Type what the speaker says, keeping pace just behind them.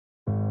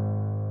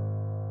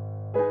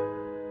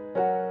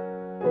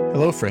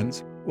Hello,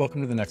 friends.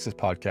 Welcome to the Nexus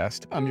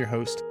Podcast. I'm your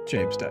host,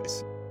 James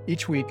Dice.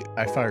 Each week,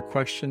 I fire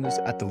questions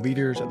at the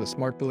leaders of the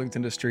smart buildings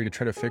industry to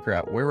try to figure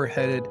out where we're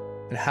headed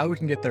and how we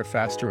can get there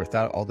faster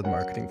without all the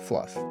marketing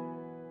fluff.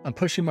 I'm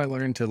pushing my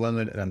learning to the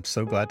limit, and I'm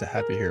so glad to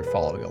have you here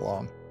following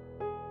along.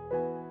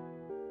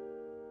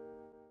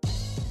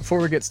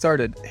 Before we get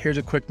started, here's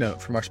a quick note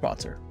from our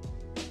sponsor.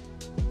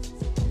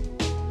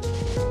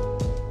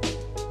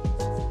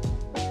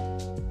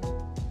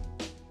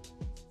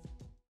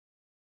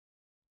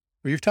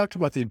 We've talked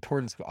about the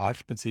importance of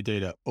occupancy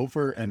data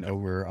over and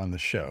over on the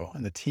show,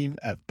 and the team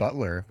at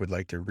Butler would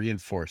like to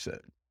reinforce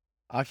it.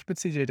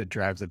 Occupancy data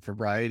drives a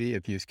variety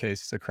of use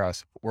cases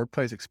across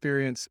workplace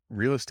experience,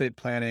 real estate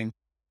planning,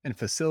 and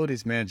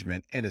facilities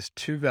management, and is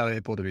too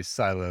valuable to be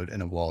siloed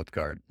in a walled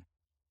garden.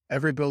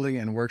 Every building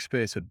and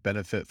workspace would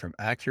benefit from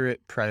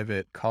accurate,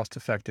 private,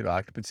 cost-effective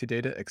occupancy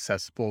data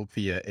accessible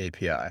via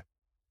API.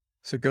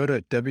 So go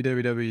to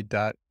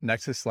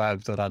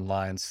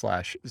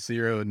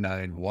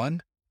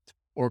www.nexuslabs.online/091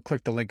 or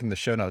click the link in the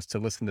show notes to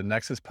listen to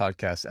Nexus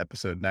Podcast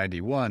episode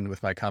 91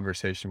 with my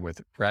conversation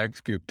with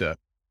Rags Gupta,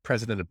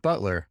 president of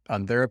Butler,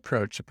 on their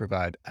approach to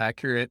provide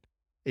accurate,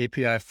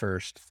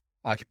 API-first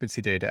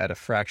occupancy data at a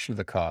fraction of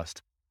the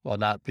cost while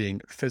not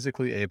being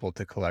physically able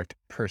to collect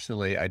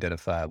personally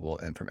identifiable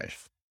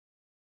information.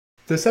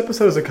 This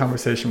episode is a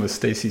conversation with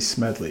Stacy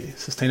Smedley,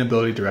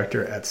 Sustainability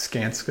Director at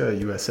Skanska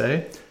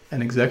USA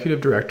and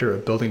Executive Director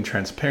of Building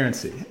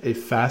Transparency, a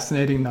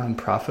fascinating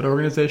nonprofit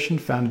organization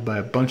founded by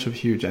a bunch of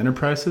huge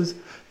enterprises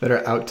that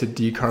are out to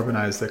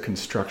decarbonize the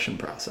construction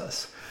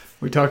process.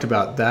 We talked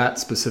about that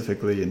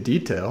specifically in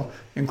detail,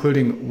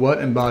 including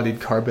what embodied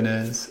carbon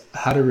is,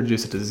 how to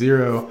reduce it to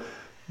zero,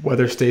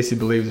 whether Stacy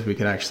believes we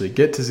can actually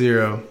get to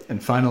zero,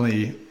 and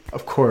finally,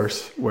 of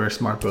course, where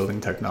smart building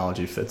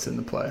technology fits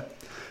into play.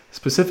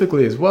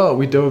 Specifically as well,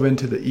 we dove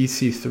into the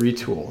EC3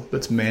 tool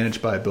that's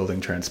managed by Building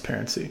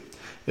Transparency.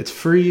 It's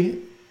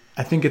free.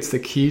 I think it's the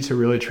key to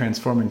really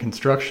transforming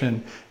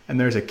construction, and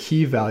there's a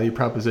key value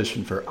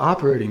proposition for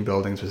operating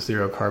buildings with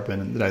zero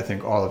carbon that I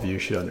think all of you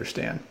should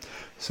understand.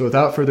 So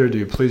without further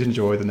ado, please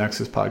enjoy the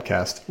Nexus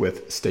Podcast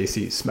with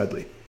Stacy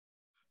Smedley.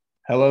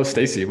 Hello,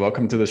 Stacy.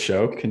 Welcome to the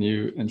show. Can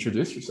you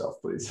introduce yourself,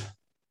 please?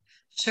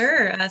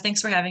 Sure. Thanks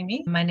for having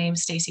me. My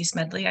name's Stacy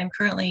Smedley. I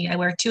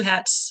wear two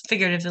hats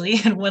figuratively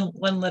and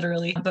one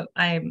literally, but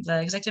I'm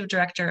the executive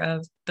director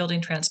of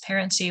Building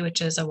Transparency,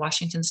 which is a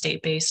Washington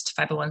state-based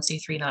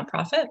 501c3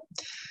 nonprofit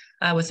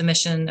with the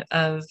mission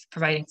of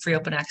providing free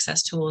open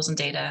access tools and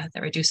data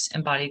that reduce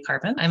embodied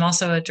carbon. I'm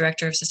also a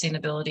director of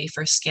sustainability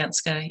for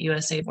Skanska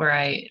USA, where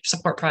I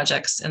support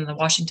projects in the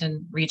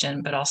Washington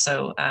region, but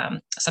also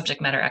a subject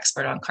matter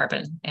expert on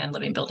carbon and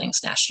living buildings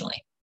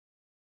nationally.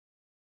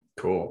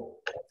 Cool.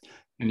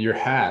 And your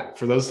hat,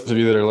 for those of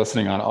you that are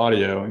listening on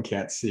audio and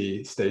can't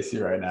see Stacy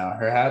right now,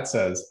 her hat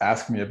says,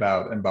 "Ask me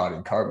about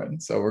embodied carbon."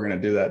 So we're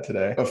going to do that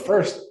today. But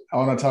first, I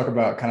want to talk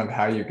about kind of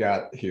how you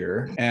got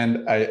here.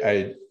 And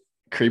I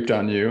creeped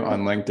on you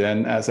on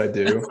LinkedIn, as I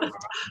do.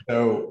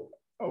 So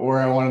where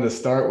I wanted to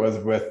start was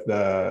with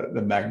the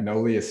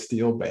Magnolia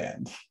Steel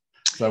Band.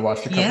 So I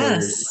watched a couple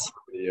of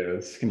your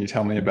videos. Can you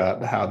tell me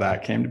about how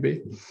that came to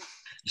be?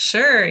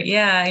 Sure.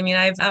 Yeah. I mean,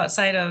 I've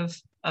outside of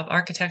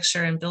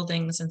architecture and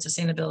buildings and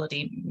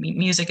sustainability,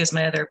 music is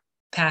my other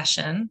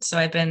passion. So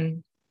I've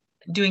been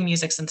doing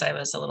music since I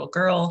was a little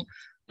girl.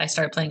 I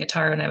started playing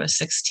guitar when I was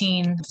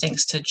 16,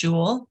 thanks to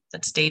Jewel.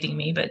 That's dating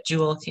me, but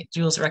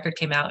Jewel's record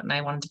came out and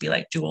I wanted to be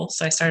like Jewel.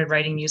 So I started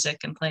writing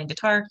music and playing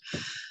guitar,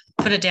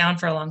 put it down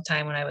for a long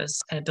time when I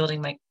was kind of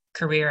building my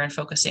career and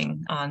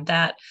focusing on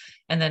that.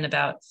 And then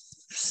about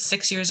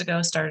 6 years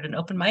ago, started an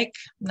open mic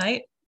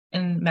night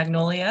in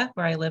Magnolia,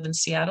 where I live in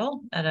Seattle,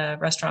 at a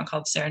restaurant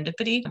called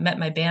Serendipity. I met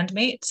my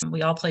bandmates.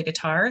 We all play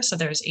guitar, so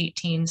there's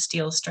 18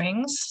 steel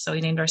strings. So we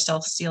named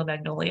ourselves Steel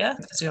Magnolia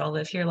because we all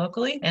live here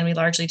locally. And we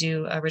largely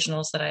do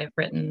originals that I've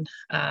written.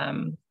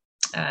 And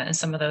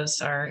some of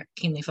those are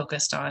keenly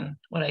focused on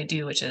what I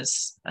do, which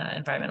is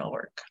environmental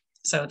work.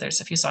 So there's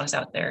a few songs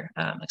out there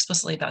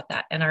explicitly about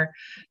that. And our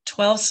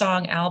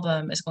 12-song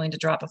album is going to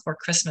drop before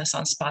Christmas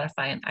on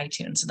Spotify and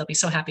iTunes. And they'll be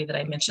so happy that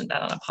I mentioned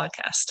that on a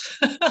podcast.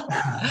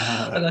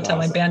 I'll go tell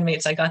my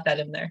bandmates I got that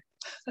in there.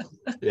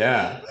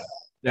 Yeah.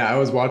 I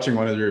was watching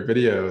one of your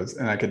videos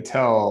and I could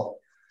tell,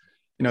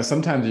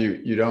 sometimes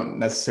you don't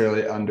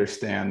necessarily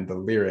understand the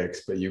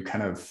lyrics, but you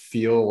kind of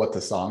feel what the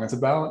song is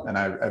about. And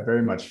I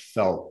very much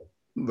felt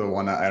the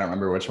one, I don't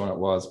remember which one it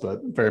was,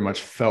 but very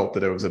much felt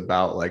that it was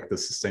about like the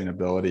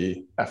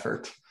sustainability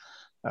effort.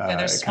 Yeah,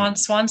 there's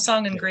Swan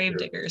Song and Grave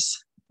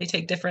Diggers. They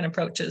take different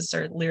approaches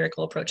or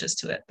lyrical approaches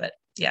to it, but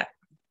yeah,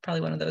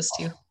 probably one of those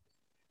two.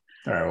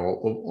 All right,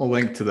 we'll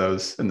link to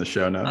those in the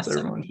show notes. Awesome.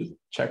 Everyone should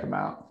check them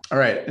out. All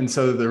right, and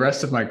so the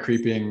rest of my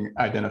creeping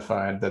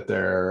identified that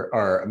there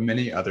are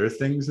many other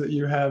things that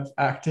you have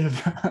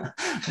active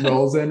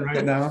roles in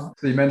right now.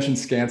 So you mentioned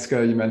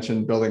Skanska, you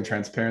mentioned Building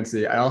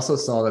Transparency. I also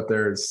saw that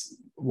there's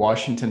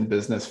Washington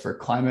Business for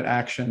Climate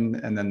Action,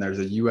 and then there's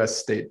a U.S.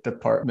 State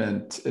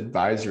Department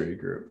advisory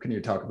group. Can you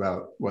talk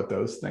about what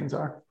those things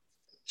are?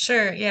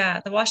 Sure.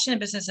 Yeah. The Washington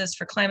Businesses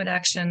for Climate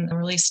Action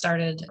really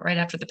started right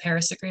after the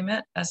Paris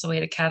Agreement as a way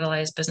to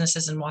catalyze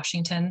businesses in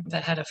Washington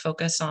that had a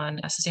focus on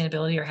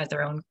sustainability or had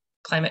their own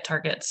climate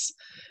targets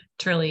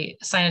to really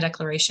sign a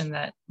declaration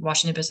that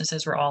Washington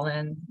businesses were all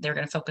in. They were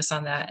going to focus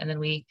on that. And then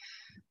we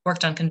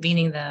worked on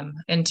convening them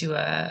into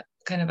a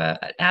kind of an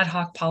ad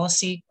hoc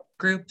policy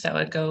group that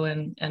would go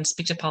and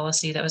speak to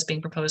policy that was being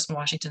proposed in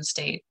Washington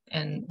state,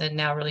 and then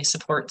now really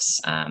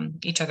supports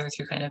each other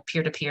through kind of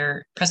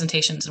peer-to-peer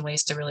presentations and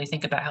ways to really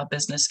think about how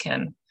business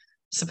can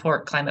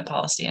support climate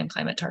policy and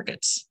climate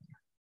targets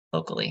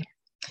locally.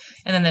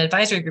 And then the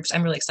advisory groups,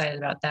 I'm really excited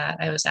about that.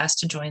 I was asked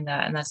to join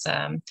that, and that's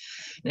an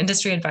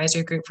industry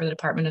advisory group for the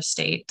Department of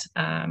State,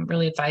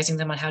 really advising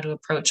them on how to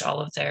approach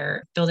all of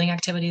their building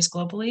activities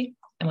globally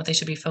and what they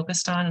should be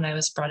focused on. And I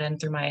was brought in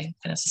through my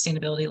kind of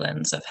sustainability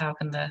lens of how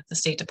can the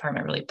State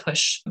Department really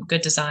push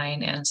good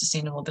design and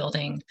sustainable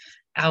building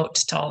out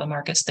to all the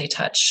markets they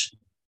touch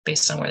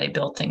based on where they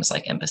build things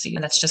like Embassy.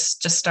 And that's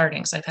just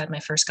starting. So I've had my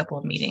first couple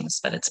of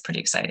meetings, but it's pretty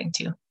exciting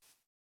too.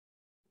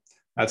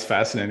 That's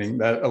fascinating.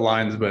 That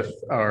aligns with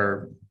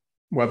our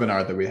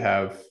webinar that we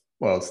have.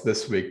 Well, it's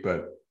this week,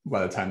 but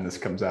by the time this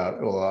comes out,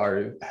 it will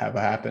already have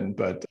happened.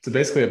 But it's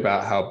basically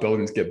about how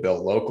buildings get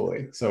built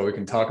locally. So we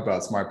can talk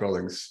about smart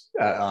buildings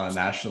on a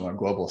national or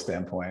global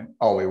standpoint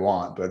all we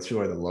want, but it's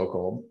really the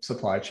local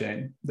supply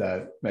chain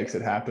that makes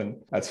it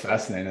happen. That's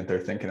fascinating that they're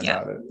thinking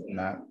about it in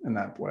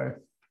that way.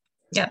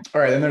 Yeah.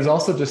 All right. And there's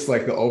also just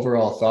like the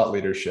overall thought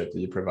leadership that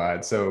you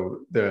provide.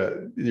 So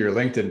your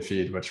LinkedIn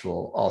feed, which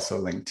we'll also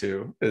link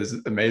to, is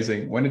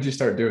amazing. When did you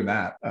start doing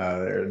that?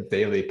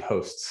 Daily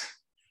posts?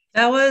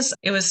 It was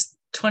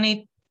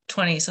 2020.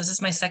 So this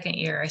is my second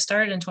year. I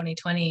started in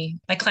 2020.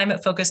 My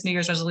climate focused New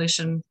Year's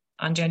resolution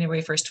on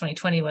January 1st,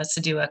 2020 was to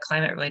do a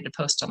climate related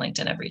post on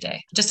LinkedIn every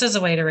day, just as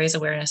a way to raise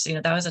awareness.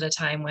 That was at a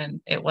time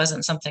when it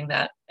wasn't something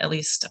that at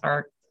least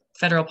our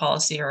federal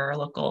policy or our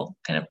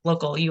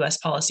local US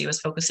policy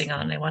was focusing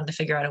on. I wanted to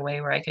figure out a way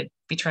where I could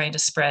be trying to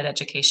spread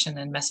education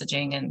and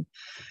messaging and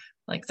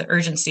like the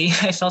urgency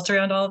I felt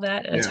around all of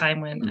that at a time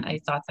when I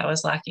thought that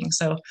was lacking.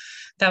 So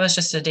that was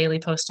just a daily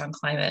post on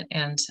climate.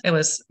 And it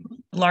was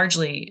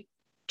largely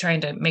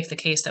trying to make the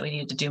case that we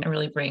needed to do and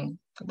really bring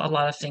a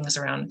lot of things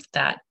around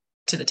that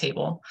to the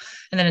table.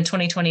 And then in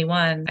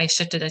 2021, I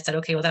shifted. I said,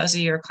 okay, well, that was a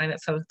year of climate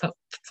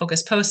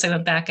focused posts. I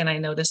went back and I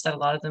noticed that a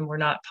lot of them were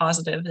not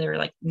positive. They were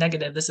like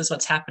negative. This is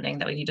what's happening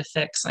that we need to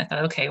fix. And I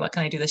thought, okay, what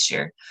can I do this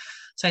year?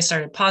 So I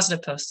started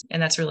positive posts,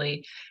 and that's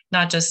really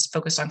not just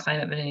focused on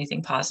climate, but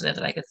anything positive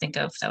that I could think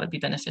of that would be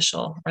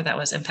beneficial or that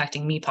was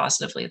impacting me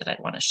positively that I'd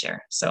want to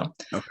share. So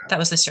that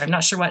was this year. I'm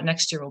not sure what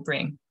next year will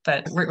bring,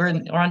 but we're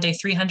on day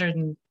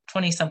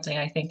 320 something,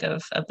 I think,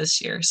 of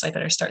this year. So I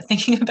better start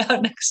thinking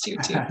about next year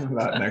too.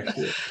 About next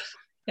year.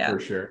 Yeah. For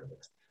sure.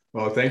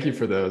 Well, thank you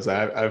for those.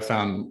 I've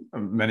found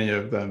many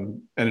of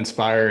them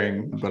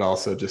inspiring, but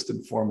also just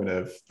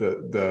informative.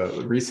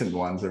 The recent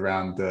ones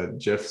around the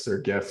GIFs or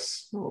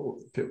GIFs,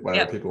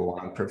 whatever people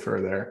want to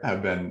prefer there,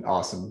 have been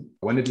awesome.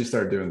 When did you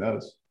start doing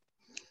those?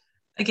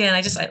 Again,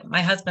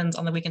 my husband's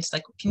on the weekends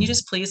like, can you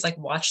just please like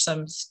watch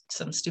some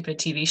stupid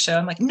TV show?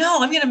 I'm like, no,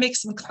 I'm going to make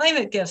some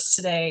climate GIFs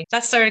today.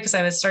 That started because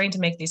I was starting to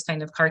make these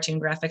kind of cartoon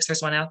graphics.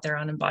 There's one out there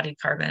on embodied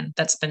carbon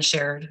that's been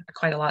shared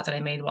quite a lot that I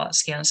made while at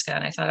Skanska.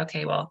 And I thought,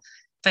 okay, well,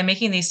 if I'm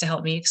making these to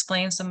help me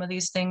explain some of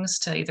these things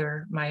to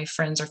either my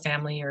friends or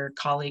family or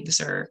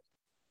colleagues or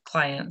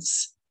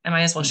clients, I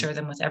might as well share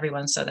them with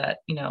everyone so that,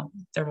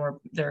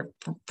 they're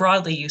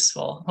broadly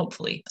useful,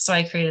 hopefully. So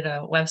I created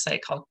a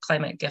website called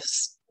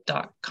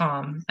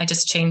climategifts.com. I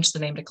just changed the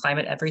name to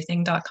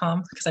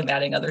climateeverything.com because I'm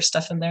adding other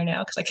stuff in there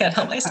now because I can't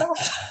help myself.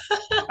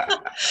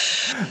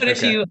 But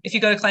if you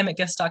go to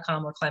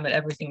climategifts.com or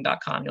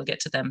climateeverything.com, you'll get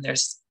to them.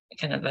 There's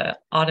kind of the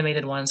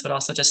automated ones, but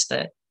also just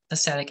the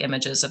static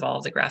images of all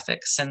of the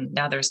graphics. And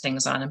now there's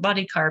things on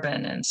embodied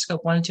carbon and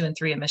scope 1, 2, and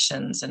 3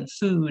 emissions and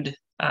food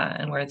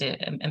and where the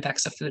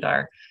impacts of food are.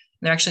 And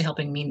they're actually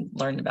helping me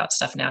learn about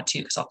stuff now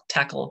too, because I'll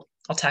tackle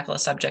a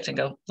subject and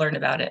go learn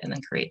about it and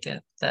then create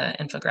the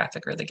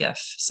infographic or the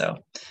GIF. So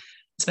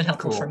it's been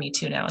helpful for me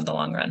too now in the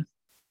long run.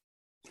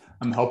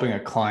 I'm helping a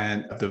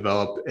client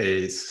develop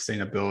a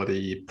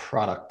sustainability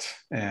product,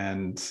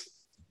 and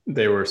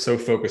they were so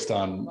focused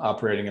on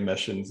operating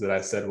emissions that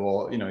I said,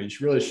 well, you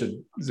really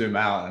should zoom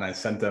out. And I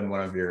sent them one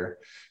of your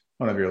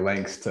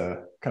links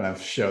to kind of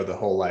show the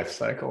whole life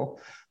cycle,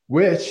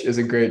 which is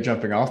a great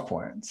jumping off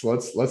point. So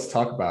let's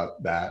talk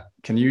about that.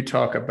 Can you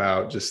talk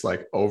about just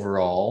like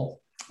overall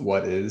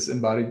what is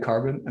embodied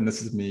carbon? And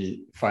this is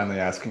me finally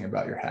asking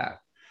about your hat.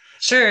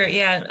 Sure.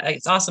 Yeah,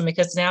 it's awesome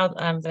because now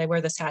that I wear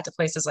this hat to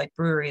places like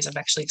breweries, I'm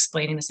actually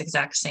explaining this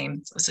exact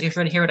same. So you're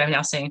going to hear what I'm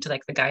now saying to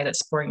like the guy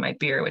that's pouring my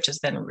beer, which has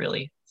been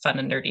really fun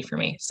and nerdy for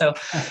me. So,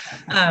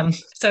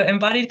 so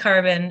embodied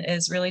carbon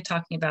is really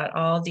talking about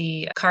all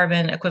the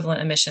carbon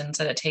equivalent emissions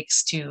that it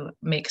takes to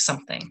make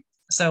something.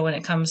 So when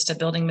it comes to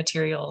building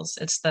materials,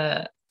 it's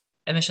the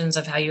emissions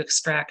of how you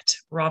extract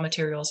raw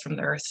materials from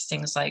the earth,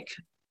 things like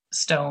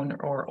stone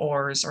or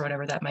ores or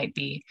whatever that might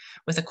be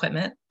with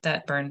equipment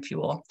that burn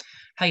fuel,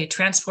 how you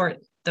transport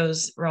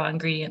those raw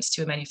ingredients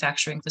to a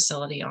manufacturing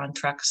facility on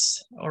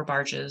trucks or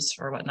barges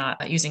or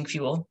whatnot using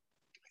fuel.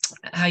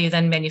 How you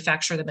then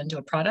manufacture them into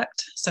a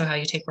product. So how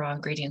you take raw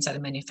ingredients at a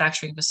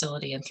manufacturing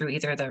facility and through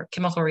either the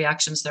chemical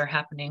reactions that are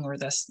happening or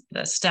the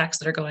stacks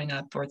that are going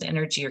up or the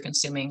energy you're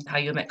consuming, how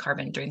you emit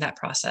carbon during that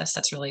process.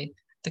 That's really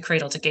the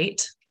cradle to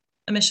gate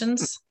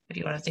emissions, if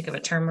you want to think of a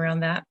term around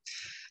that.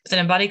 But then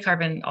embodied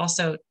carbon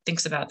also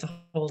thinks about the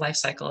whole life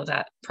cycle of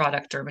that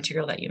product or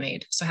material that you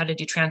made. So how did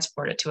you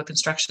transport it to a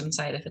construction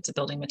site if it's a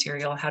building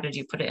material? How did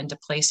you put it into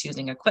place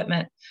using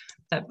equipment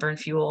that burn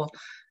fuel?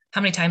 How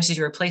many times did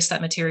you replace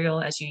that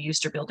material as you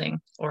used your building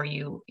or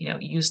you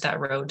used that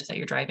road that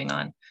you're driving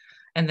on?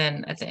 And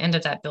then at the end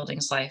of that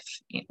building's life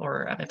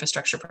or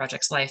infrastructure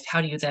project's life,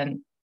 how do you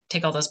then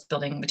take all those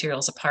building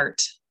materials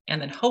apart and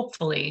then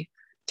hopefully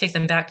take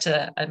them back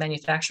to a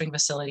manufacturing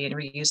facility and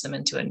reuse them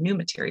into a new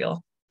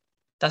material,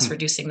 thus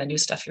reducing the new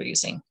stuff you're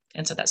using.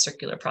 And so that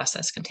circular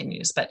process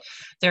continues. But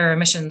there are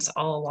emissions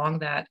all along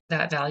that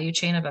value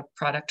chain of a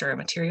product or a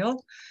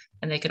material,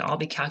 and they can all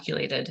be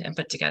calculated and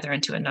put together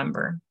into a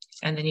number.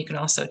 And then you can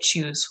also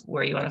choose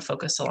where you want to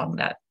focus along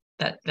that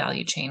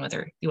value chain,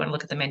 whether you want to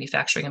look at the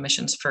manufacturing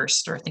emissions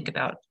first or think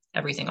about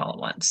everything all at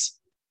once.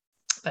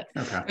 But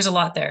there's a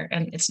lot there.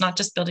 And it's not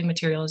just building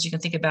materials. You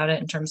can think about it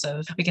in terms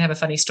of, we can have a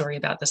funny story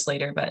about this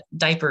later, but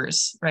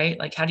diapers, right?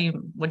 Like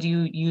what do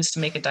you use to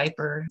make a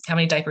diaper? How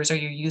many diapers are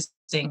you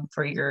using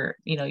for your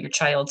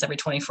child's every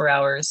 24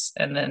 hours?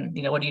 And then,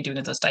 what are you doing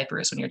with those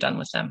diapers when you're done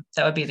with them?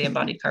 That would be the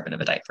embodied carbon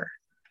of a diaper.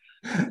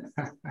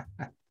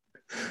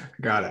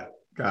 Got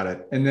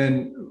it. And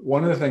then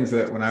one of the things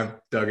that when I've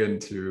dug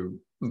into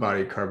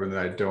embodied carbon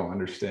that I don't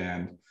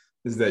understand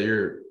is that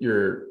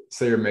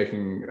say you're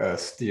making a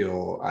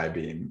steel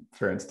I-beam,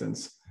 for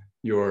instance,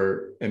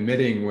 you're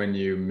emitting when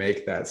you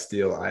make that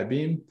steel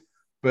I-beam,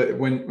 but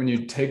when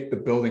you take the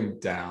building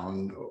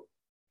down,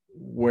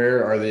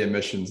 where are the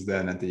emissions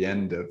then at the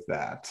end of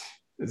that?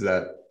 Does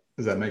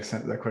that make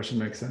sense? That question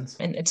makes sense?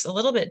 And it's a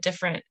little bit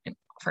different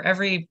for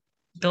every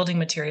building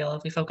material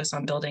if we focus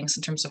on buildings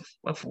in terms of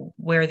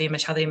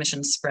how the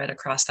emissions spread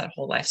across that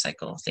whole life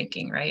cycle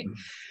thinking, right?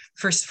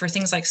 For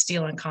things like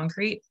steel and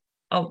concrete,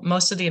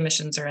 most of the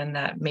emissions are in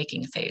that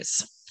making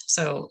phase.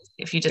 So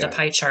if you did a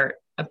pie chart,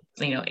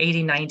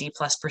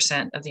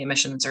 80-90+% of the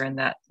emissions are in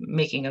that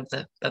making of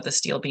the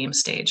steel beam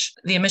stage.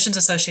 The emissions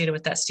associated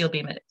with that steel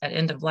beam at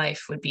end of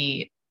life would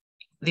be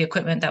the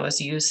equipment that was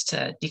used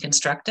to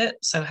deconstruct it.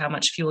 So how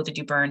much fuel did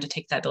you burn to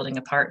take that building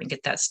apart and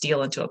get that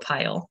steel into a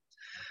pile?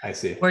 I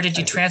see. Where did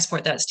you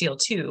transport that steel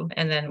to?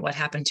 And then what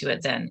happened to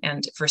it then?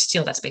 And for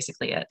steel, that's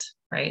basically it,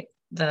 right?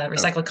 The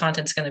recycled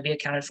content is going to be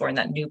accounted for in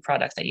that new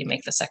product that you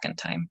make the second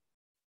time.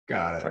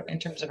 Got it. In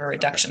terms of a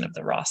reduction of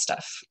the raw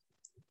stuff.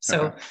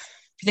 So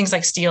things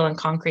like steel and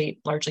concrete,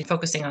 largely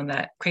focusing on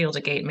that cradle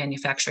to gate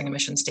manufacturing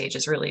emission stage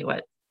is really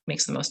what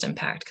makes the most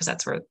impact because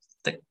that's where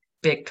the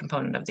big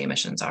component of the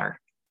emissions are.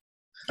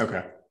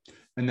 Okay.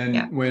 And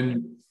then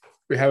when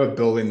we have a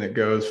building that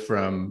goes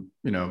from,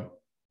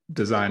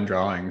 design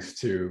drawings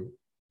to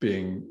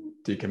being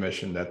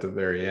decommissioned at the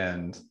very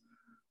end,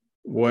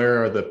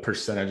 where are the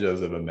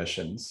percentages of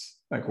emissions?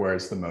 Like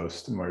where's the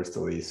most and where's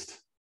the least?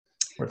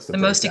 What's the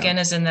most again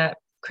is in that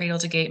cradle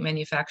to gate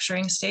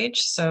manufacturing stage.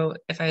 So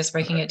if I was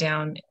breaking it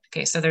down,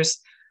 so there's,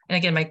 and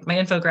again, my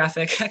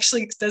infographic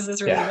actually does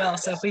this really well.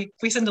 So if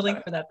we send a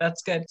link for that,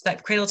 that's good.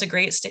 That cradle to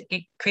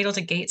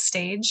gate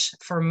stage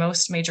for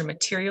most major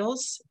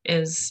materials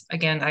is,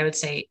 again, I would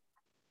say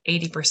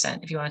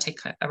 80%, if you want to take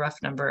a rough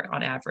number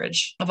on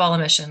average of all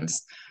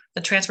emissions.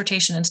 The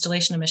transportation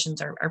installation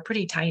emissions are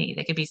pretty tiny.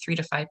 They could be 3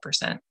 to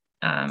 5%.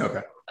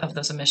 Of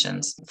those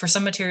emissions. For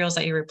some materials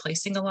that you're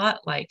replacing a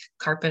lot, like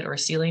carpet or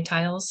ceiling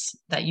tiles,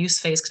 that use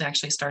phase can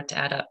actually start to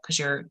add up because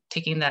you're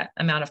taking that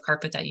amount of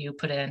carpet that you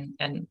put in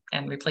and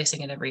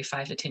replacing it every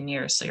 5 to 10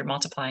 years. So you're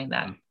multiplying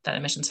that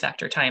emissions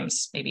factor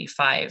times maybe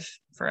 5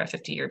 for a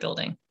 50-year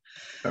building.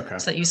 So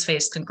that use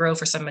phase can grow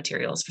for some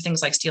materials. For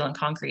things like steel and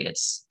concrete,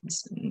 it's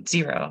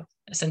 0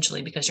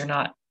 essentially because you're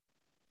not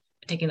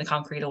taking the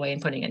concrete away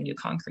and putting in new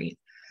concrete.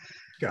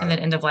 And then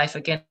end of life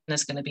again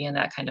is going to be in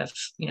that kind of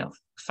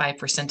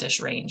 5%-ish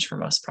range for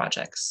most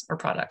projects or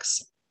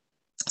products.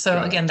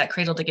 So again, that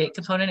cradle to gate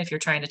component, if you're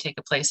trying to take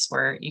a place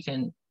where you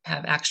can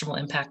have actionable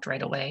impact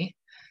right away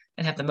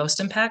and have the most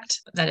impact,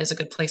 that is a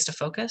good place to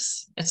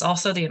focus. It's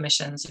also the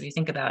emissions, if you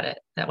think about it,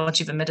 that once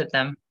you've emitted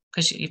them,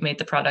 because you've made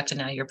the product and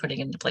now you're putting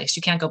it into place,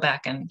 you can't go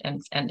back and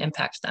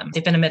impact them.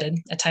 They've been emitted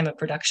at time of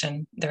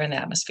production, they're in the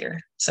atmosphere.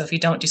 So if you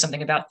don't do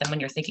something about them when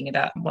you're thinking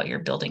about what you're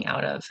building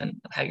out of and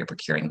how you're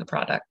procuring the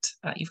product,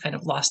 you've kind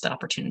of lost the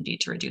opportunity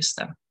to reduce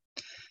them.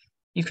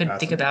 You could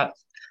think about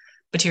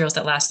materials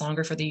that last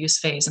longer for the use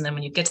phase. And then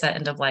when you get to that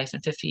end of life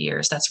in 50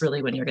 years, that's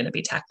really when you're going to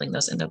be tackling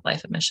those end of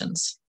life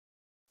emissions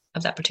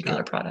of that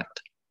particular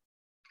product.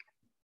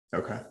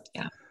 Okay.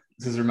 Yeah.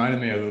 This has reminded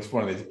me of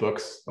one of these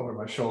books over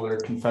my shoulder,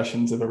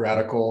 Confessions of a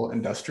Radical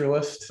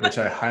Industrialist, which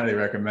I highly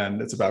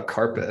recommend. It's about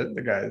carpet.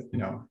 The guy,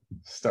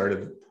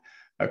 started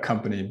a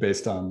company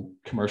based on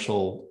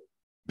commercial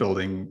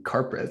building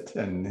carpet.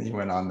 And he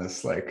went on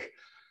this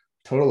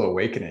total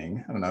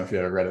awakening. I don't know if you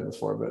ever read it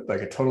before, but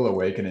like a total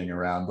awakening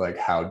around like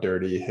how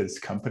dirty his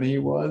company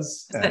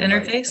was. The And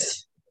like,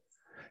 interface.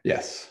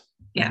 yes.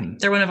 Yeah, Mm-hmm.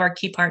 they're one of our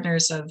key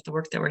partners of the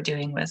work that we're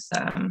doing with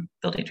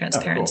building Oh,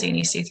 transparency in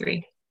cool.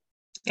 EC3.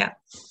 Yeah.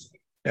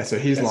 Yeah. So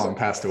he's long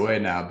passed away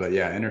now, but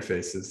yeah,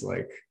 interface is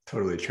like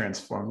totally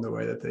transformed the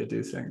way that they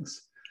do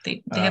things.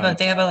 They have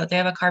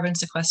a carbon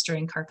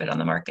sequestering carpet on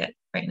the market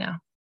right now.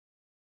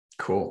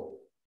 Cool.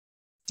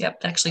 Yep,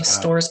 it actually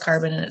stores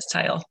carbon in its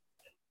tile.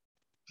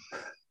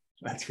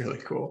 That's really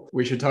cool.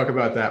 We should talk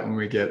about that when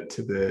we get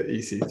to the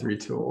EC3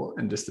 tool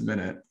in just a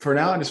minute. For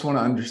now, I just want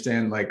to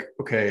understand like,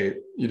 okay,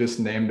 you just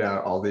named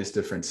out all these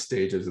different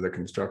stages of the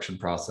construction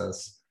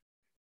process.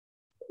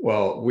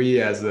 Well,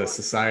 we as a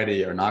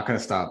society are not going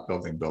to stop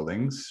building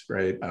buildings,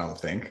 right? I don't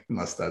think,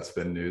 unless that's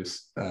been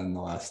news in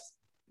the last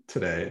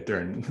today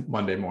during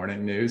Monday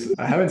morning news.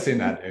 I haven't seen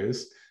that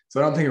news. So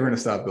I don't think we're going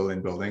to stop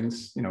building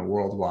buildings,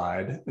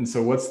 worldwide. And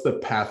so what's the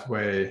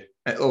pathway?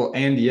 Oh,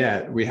 and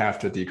yet we have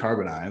to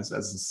decarbonize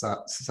as a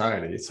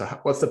society. So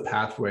what's the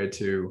pathway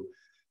to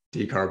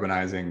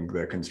decarbonizing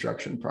the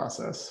construction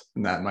process?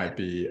 And that might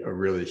be a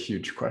really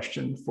huge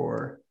question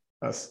for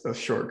a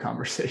short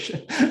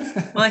conversation.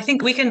 Well, I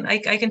think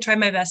I can try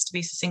my best to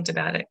be succinct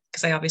about it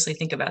because I obviously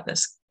think about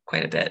this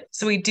quite a bit.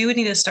 So we do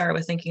need to start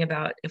with thinking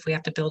about if we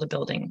have to build a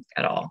building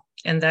at all.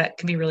 And that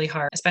can be really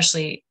hard,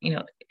 especially,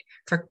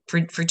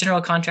 for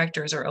general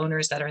contractors or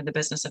owners that are in the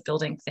business of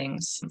building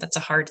things. That's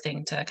a hard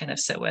thing to kind of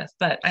sit with.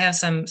 But I have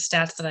some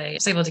stats that I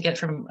was able to get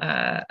from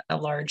a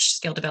large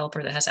scale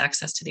developer that has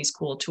access to these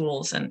cool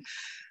tools. And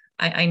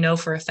I know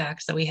for a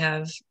fact that we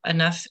have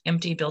enough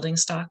empty building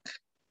stock,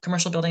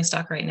 commercial building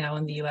stock right now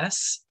in the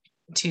US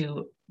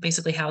to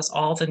basically house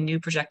all the new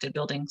projected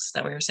buildings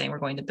that we were saying we're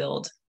going to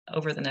build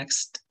over the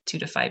next 2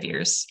 to 5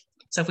 years.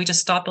 So if we just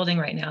stop building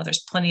right now,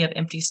 there's plenty of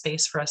empty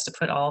space for us to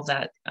put all of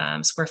that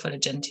square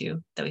footage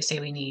into that we say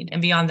we need.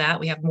 And beyond that,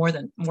 we have more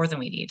than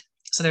we need.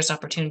 So there's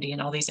opportunity in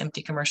all these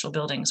empty commercial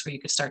buildings where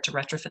you could start to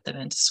retrofit them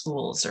into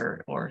schools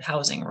or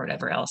housing or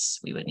whatever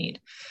else we would need.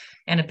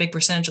 And a big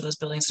percentage of those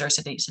buildings that are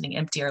sitting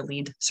empty are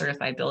LEED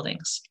certified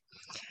buildings.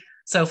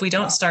 So if we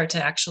don't start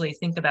to actually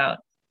think about,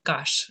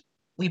 gosh,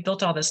 we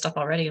built all this stuff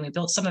already and we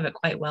built some of it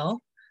quite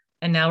well.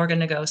 And now we're going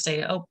to go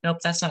say, oh, nope,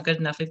 that's not good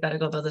enough. We've got to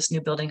go build this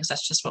new building because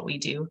that's just what we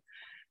do.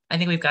 I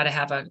think we've got to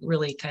have a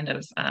really kind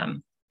of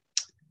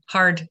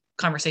hard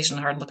conversation,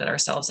 hard look at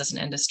ourselves as an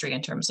industry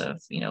in terms of,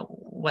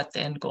 what the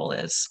end goal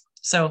is.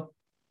 So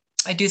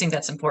I do think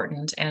that's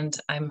important. And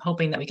I'm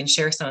hoping that we can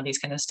share some of these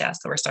kind of stats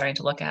that we're starting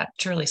to look at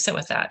to really sit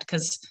with that.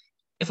 Because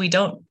if we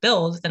don't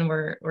build, then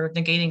we're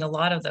negating a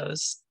lot of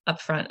those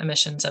upfront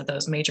emissions of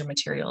those major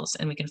materials.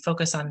 And we can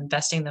focus on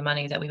investing the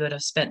money that we would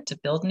have spent to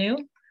build new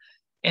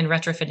and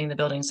retrofitting the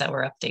buildings that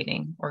we're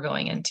updating or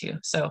going into.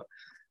 So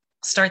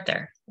start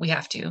there. We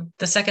have to.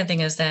 The second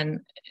thing is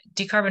then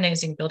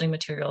decarbonizing building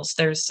materials.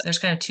 There's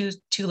kind of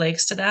two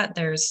legs to that.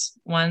 There's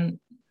one,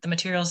 the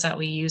materials that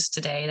we use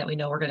today that we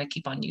know we're going to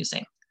keep on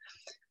using.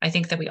 I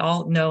think that we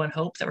all know and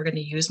hope that we're going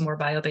to use more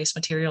bio-based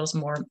materials,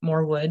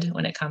 more wood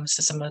when it comes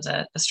to some of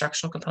the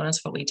structural components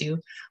of what we do.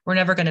 We're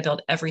never going to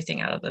build everything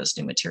out of those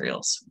new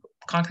materials.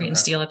 Concrete and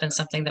steel have been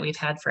something that we've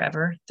had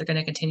forever. They're going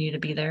to continue to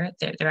be there.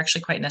 They're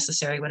actually quite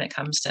necessary when it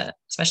comes to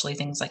especially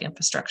things like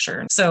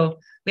infrastructure. So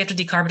we have to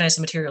decarbonize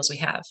the materials we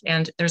have.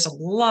 And there's a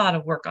lot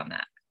of work on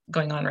that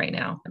going on right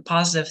now. And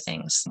positive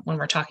things when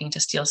we're talking to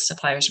steel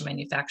suppliers or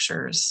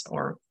manufacturers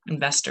or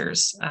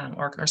investors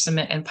or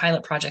cement and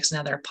pilot projects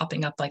now that are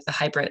popping up, like the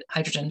hybrid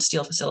hydrogen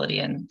steel facility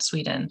in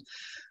Sweden,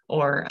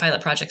 or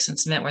pilot projects in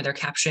cement where they're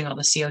capturing all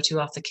the CO2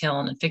 off the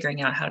kiln and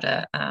figuring out how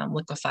to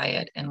liquefy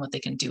it and what they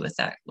can do with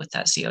that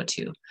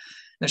CO2.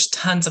 There's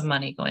tons of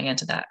money going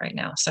into that right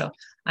now. So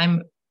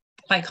I'm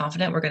quite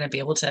confident we're going to be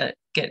able to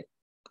get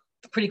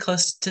pretty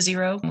close to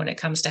zero when it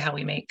comes to how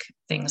we make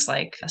things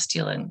like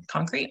steel and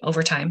concrete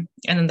over time.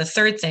 And then the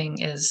third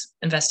thing is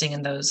investing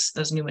in those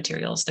new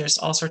materials. There's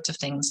all sorts of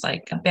things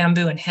like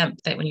bamboo and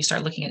hemp that when you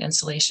start looking at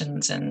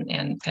installations and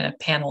kind of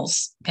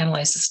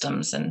panelized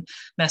systems and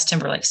mass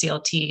timber like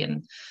CLT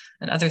and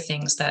other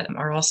things that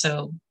are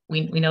also,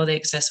 we know they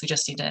exist. We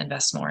just need to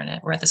invest more in it.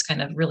 We're at this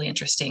kind of really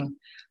interesting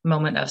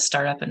moment of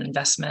startup and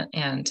investment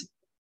and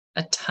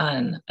a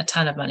ton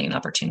of money and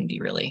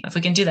opportunity, really. If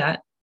we can do that,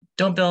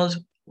 don't build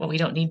what we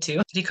don't need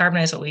to,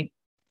 decarbonize what we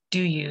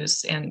do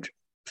use, and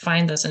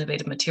find those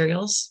innovative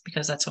materials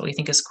because that's what we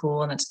think is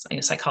cool. And that's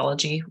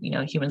psychology.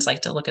 Humans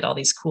like to look at all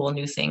these cool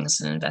new things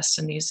and invest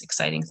in these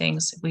exciting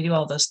things. If we do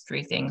all those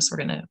three things,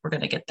 we're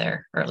gonna get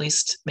there, or at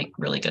least make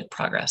really good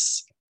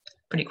progress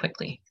pretty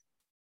quickly.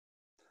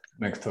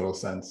 Makes total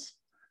sense.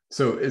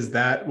 So is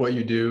that what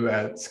you do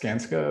at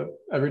Skanska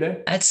every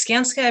day? At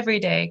Skanska every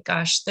day,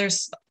 gosh,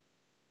 there's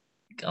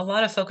a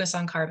lot of focus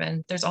on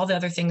carbon. There's all the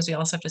other things we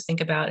also have to think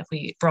about if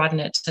we broaden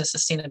it to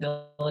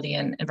sustainability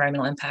and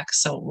environmental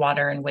impacts. So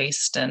water and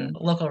waste and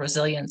local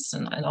resilience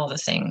and all the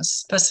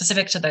things. But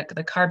specific to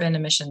the carbon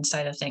emission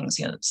side of things,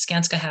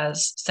 Skanska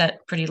has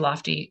set pretty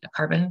lofty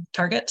carbon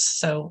targets.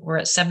 So we're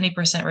at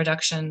 70%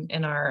 reduction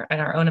in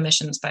our own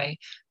emissions by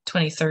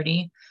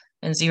 2030.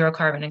 and zero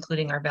carbon,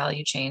 including our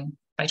value chain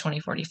by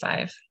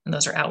 2045. And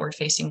those are outward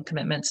facing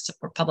commitments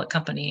for public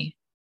company.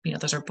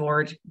 Those are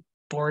board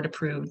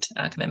approved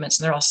commitments.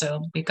 And they're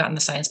also, we've gotten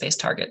the science-based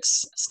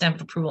targets stamp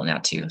of approval now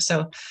too.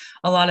 So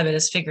a lot of it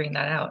is figuring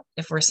that out.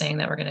 If we're saying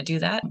that we're going to do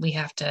that, we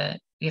have to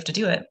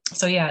do it.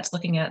 So yeah, it's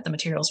looking at the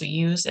materials we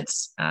use.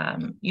 It's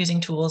using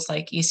tools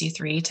like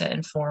EC3 to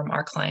inform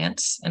our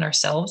clients and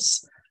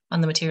ourselves on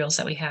the materials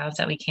that we have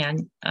that we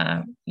can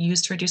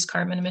use to reduce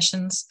carbon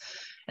emissions.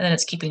 And then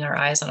it's keeping our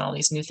eyes on all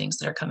these new things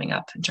that are coming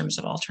up in terms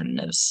of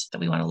alternatives that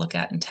we want to look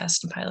at and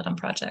test and pilot on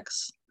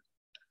projects.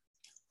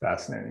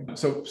 Fascinating.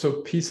 So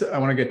I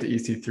want to get to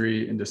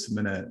EC3 in just a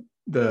minute.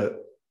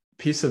 The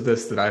piece of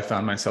this that I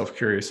found myself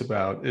curious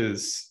about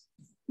is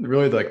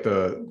really like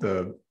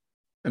the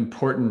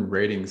important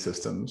rating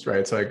systems,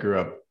 right? So I grew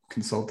up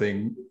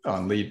consulting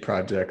on lead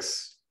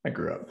projects. I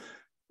grew up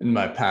in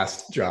my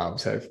past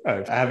jobs. I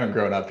haven't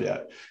grown up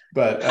yet,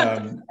 but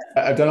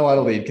I've done a lot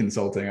of lead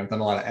consulting. I've done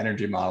a lot of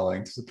energy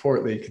modeling to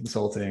support lead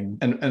consulting.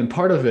 And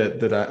part of it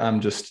that I'm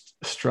just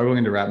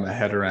struggling to wrap my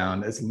head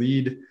around is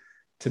lead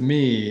to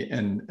me,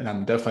 and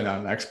I'm definitely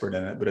not an expert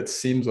in it, but it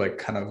seems like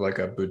kind of like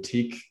a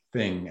boutique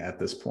thing at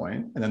this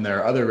point. And then there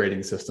are other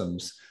rating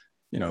systems,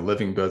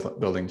 Living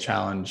Building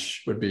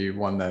Challenge would be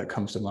one that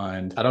comes to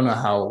mind. I don't know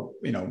how,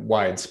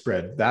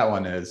 widespread that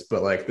one is,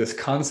 but like this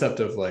concept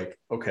of like,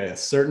 okay, a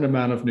certain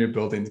amount of new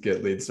buildings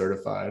get LEED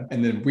certified,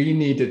 and then we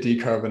need to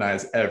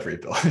decarbonize every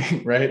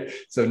building, right?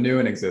 So new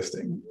and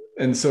existing.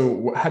 And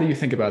so how do you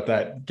think about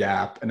that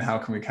gap, and how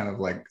can we kind of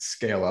like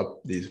scale up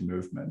these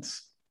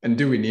movements? And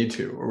do we need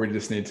to, or we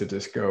just need to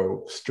just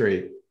go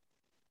straight,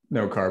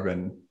 no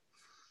carbon,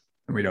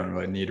 and we don't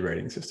really need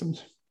rating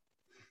systems?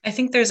 I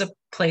think there's a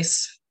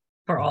place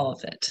for all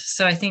of it.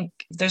 So I think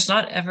there's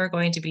not ever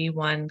going to be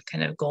one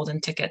kind of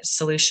golden ticket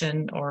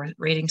solution or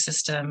rating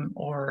system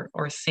or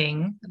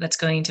thing that's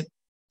going to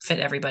fit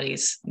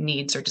everybody's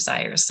needs or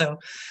desires. So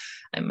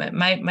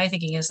my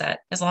thinking is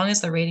that as long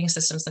as the rating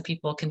systems that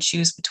people can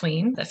choose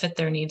between that fit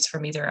their needs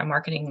from either a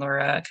marketing or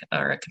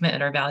a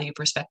commitment or value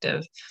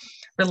perspective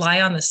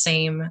rely on the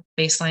same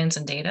baselines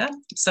and data.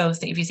 So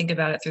if you think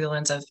about it through the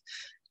lens of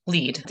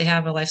LEED, they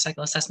have a life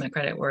cycle assessment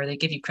credit where they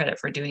give you credit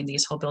for doing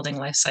these whole building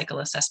life cycle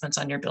assessments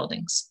on your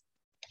buildings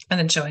and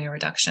then showing a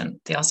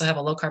reduction. They also have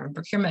a low carbon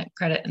procurement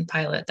credit and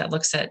pilot that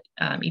looks at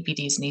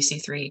EPDs and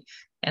EC3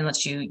 and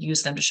lets you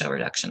use them to show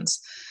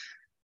reductions.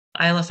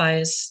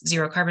 ILFI's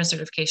zero carbon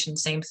certification,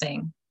 same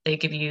thing. They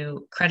give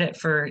you credit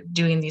for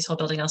doing these whole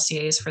building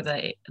LCAs for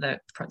the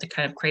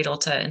kind of cradle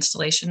to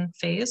installation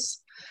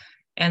phase.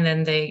 And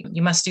then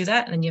you must do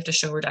that, and then you have to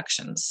show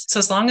reductions. So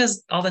as long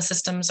as all the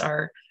systems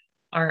are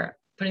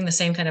putting the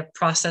same kind of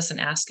process and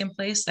ask in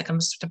place, that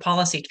comes to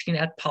policy. You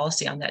can add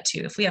policy on that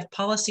too. If we have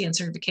policy and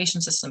certification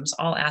systems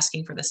all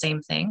asking for the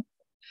same thing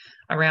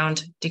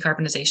around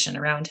decarbonization,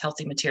 around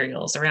healthy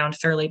materials, around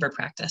fair labor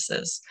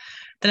practices,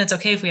 then it's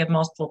okay if we have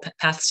multiple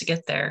paths to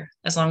get there,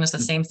 as long as the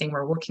same thing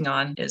we're working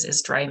on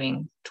is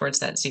driving towards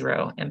that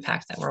zero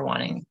impact that we're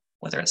wanting,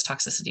 whether it's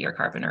toxicity or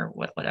carbon or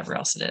whatever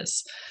else it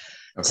is.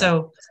 Okay.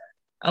 So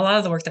a lot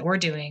of the work that we're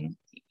doing,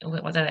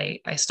 that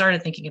I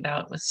started thinking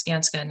about with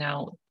Skanska,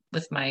 now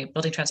with my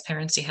building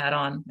transparency hat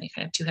on, my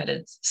kind of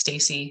two-headed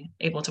Stacy,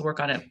 able to work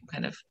on it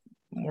kind of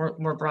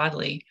more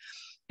broadly.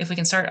 If we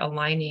can start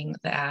aligning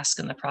the ask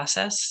and the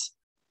process,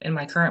 in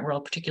my current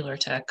world, particular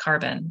to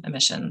carbon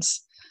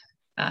emissions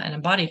and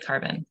embodied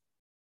carbon,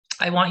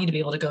 I want you to be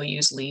able to go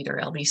use LEED or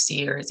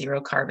LBC or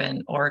zero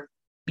carbon or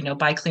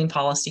buy clean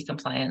policy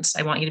compliance.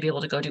 I want you to be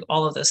able to go do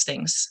all of those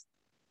things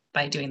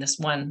by doing this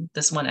one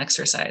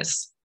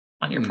exercise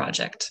on your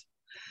project.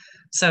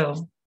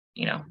 So,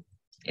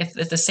 if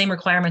the same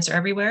requirements are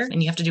everywhere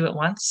and you have to do it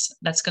once,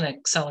 that's going to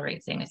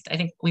accelerate things. I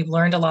think we've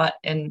learned a lot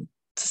in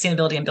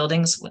sustainability in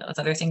buildings with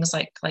other things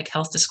like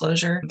health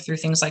disclosure through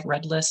things like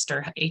Red List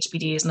or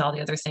HBDs and all the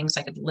other things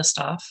I could list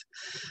off,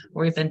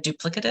 where we've been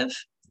duplicative.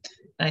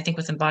 And I think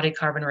with embodied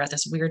carbon, we're at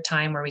this weird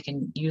time where we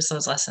can use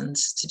those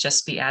lessons to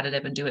just be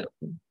additive and do it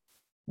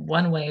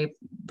one way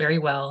very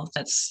well,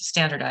 that's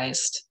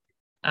standardized.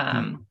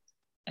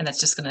 And that's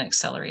just going to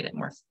accelerate it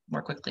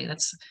more quickly.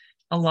 That's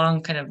a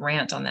long kind of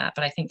rant on that,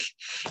 but I think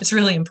it's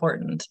really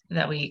important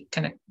that we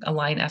kind of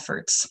align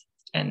efforts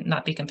and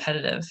not be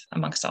competitive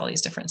amongst all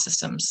these different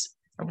systems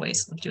or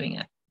ways of doing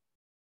it,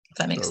 if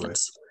that makes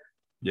sense.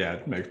 Yeah,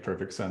 it makes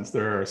perfect sense.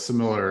 There are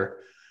similar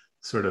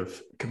sort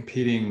of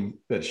competing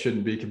that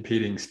shouldn't be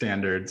competing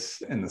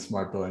standards in the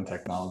smart building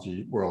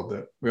technology world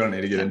that we don't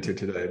need to get into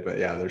today, but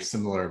yeah, there's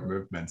similar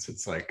movements.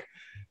 It's like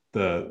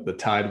the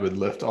tide would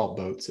lift all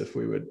boats if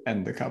we would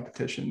end the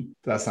competition.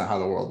 That's not how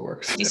the world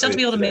works. You still have to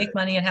be able to make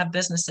money and have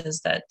businesses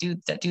that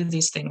do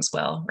these things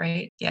well,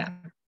 right? Yeah.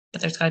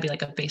 But there's got to be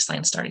like a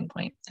baseline starting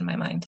point in my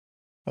mind.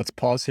 Let's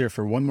pause here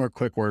for one more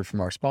quick word from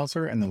our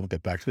sponsor, and then we'll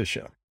get back to the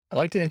show. I'd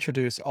like to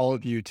introduce all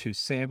of you to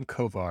Sam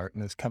Kovar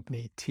and his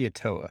company,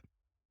 Tiatoa.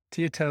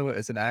 Tiatoa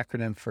is an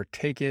acronym for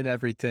Take in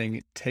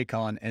Everything, Take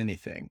on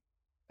Anything.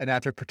 And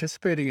after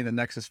participating in the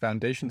Nexus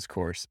Foundations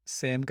course,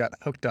 Sam got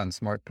hooked on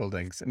smart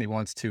buildings, and he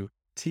wants to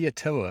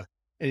Tiatoa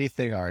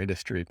anything our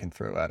industry can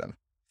throw at him.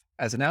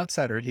 As an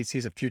outsider, he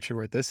sees a future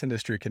where this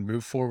industry can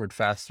move forward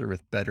faster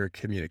with better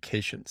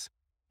communications.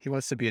 He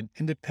wants to be an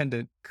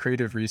independent,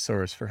 creative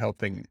resource for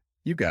helping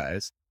you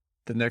guys,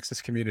 the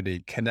Nexus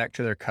community, connect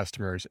to their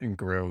customers and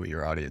grow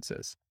your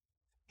audiences.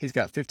 He's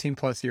got 15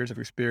 plus years of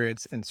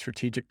experience in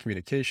strategic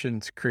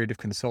communications, creative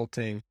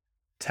consulting,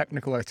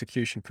 technical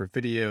execution for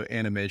video,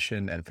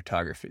 animation, and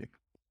photography.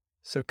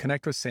 So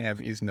connect with Sam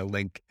using the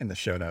link in the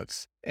show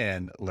notes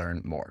and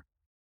learn more.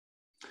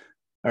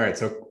 All right.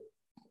 So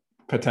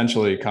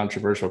potentially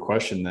controversial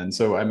question then.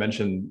 So I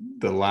mentioned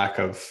the lack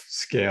of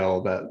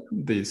scale that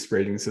these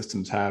rating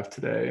systems have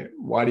today.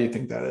 Why do you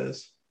think that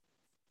is?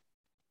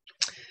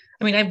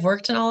 I mean, I've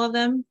worked in all of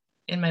them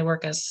in my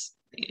work as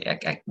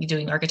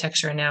doing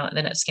architecture and now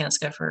then at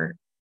Skanska for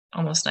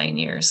almost 9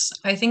 years.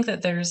 I think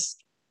that there's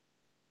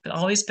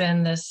always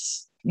been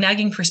this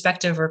nagging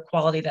perspective or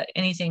quality that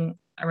anything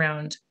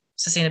around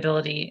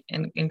sustainability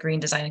and green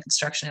design and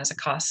construction has a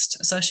cost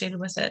associated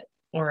with it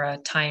or a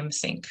time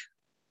sink.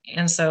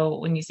 And so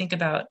when you think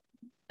about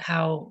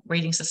how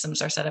rating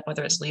systems are set up,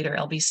 whether it's LEED or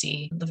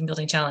LBC, Living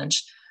Building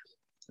Challenge,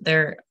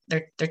 they're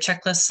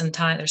checklists and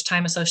time. There's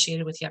time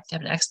associated with you have to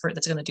have an expert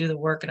that's going to do the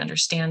work and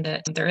understand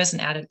it. There is an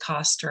added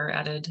cost or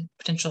added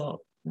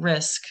potential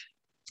risk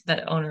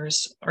that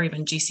owners or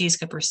even GCs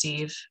could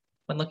perceive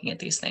when looking at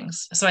these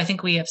things. So I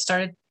think we have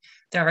started.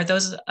 There are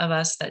those of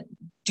us that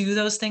do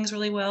those things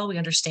really well. We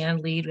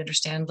understand LEED, we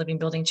understand Living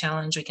Building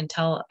Challenge. We can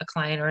tell a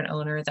client or an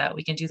owner that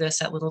we can do this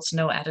at little to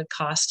no added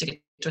cost to get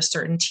to a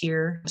certain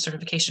tier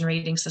certification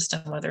rating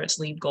system, whether it's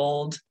LEED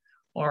Gold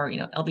or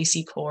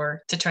LBC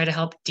Core, to try to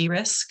help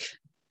de-risk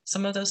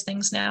some of those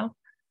things now.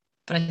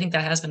 But I think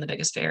that has been the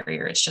biggest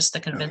barrier. It's just the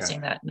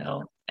convincing that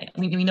no, I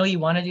mean, we know you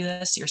want to do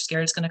this. You're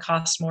scared it's going to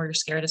cost more. You're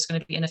scared it's going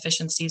to be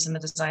inefficiencies in the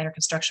design or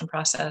construction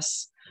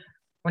process.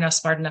 We're now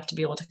smart enough to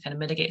be able to kind of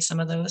mitigate some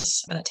of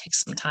those, but that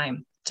takes some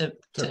time to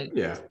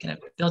kind of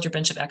build your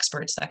bench of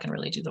experts that can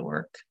really do the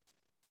work.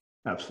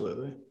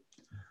 Absolutely.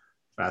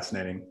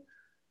 Fascinating.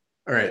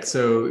 All right.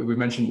 So we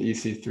mentioned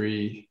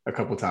EC3 a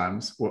couple of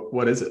times.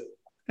 What is it?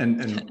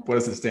 And what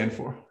does it stand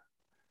for?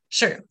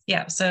 Sure.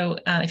 Yeah. So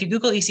if you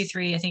Google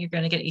EC3, I think you're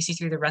going to get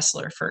EC3 the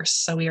Wrestler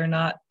first. So we are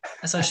not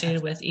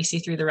associated with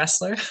EC3 the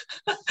Wrestler.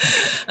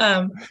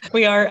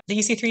 We are the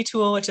EC3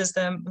 tool, which is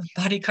the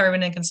Body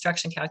Carbon and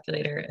Construction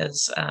Calculator,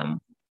 is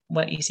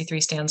what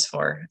EC3 stands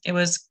for. It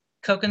was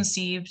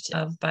co-conceived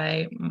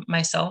by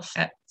myself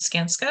at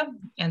Skanska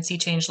and Sea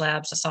Change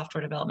Labs, a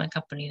software development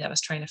company that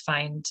was trying to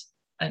find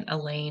a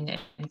lane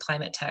in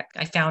climate tech.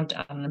 I found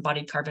on an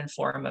embodied carbon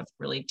forum of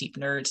really deep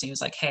nerds, and he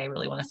was like, hey, I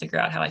really want to figure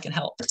out how I can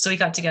help. So we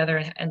got together,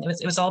 and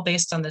it was all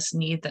based on this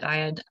need that I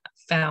had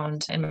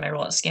found in my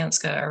role at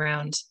Skanska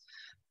around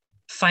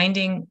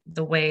finding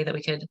the way that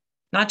we could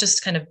not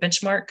just kind of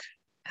benchmark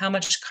how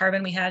much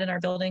carbon we had in our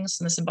buildings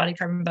in this embodied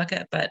carbon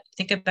bucket, but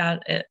think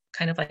about it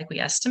kind of like we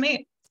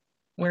estimate,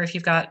 where if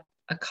you've got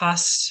a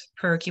cost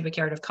per cubic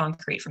yard of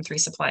concrete from 3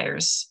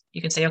 suppliers,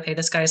 you can say, okay,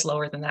 this guy's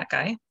lower than that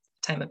guy,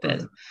 time of bid.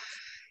 Mm-hmm.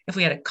 If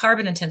we had a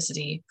carbon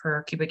intensity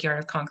per cubic yard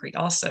of concrete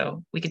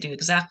also, we could do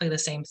exactly the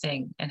same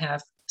thing and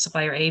have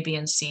supplier A, B,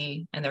 and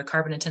C and their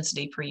carbon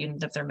intensity per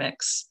unit of their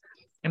mix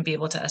and be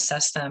able to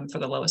assess them for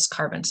the lowest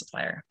carbon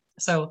supplier.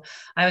 So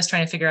I was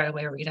trying to figure out a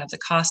way where we could have the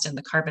cost and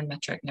the carbon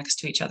metric next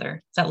to each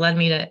other. That led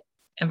me to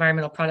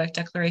environmental product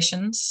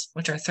declarations,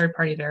 which are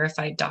third-party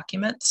verified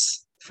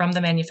documents from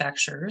the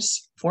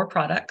manufacturers for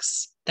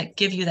products that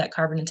give you that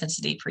carbon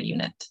intensity per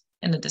unit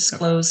in a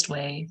disclosed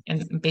way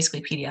in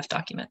basically PDF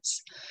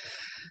documents.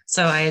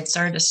 So I had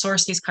started to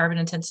source these carbon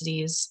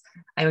intensities.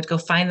 I would go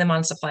find them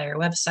on supplier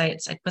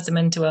websites. I'd put them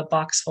into a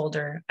box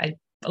folder. I'd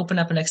open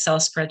up an Excel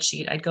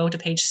spreadsheet. I'd go to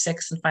page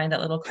 6 and find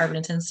that little carbon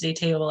intensity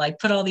table. I'd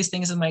put all these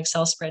things in my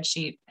Excel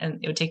spreadsheet,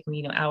 and it would take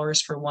me,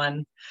 hours for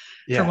one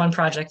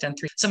project and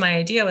 3. So my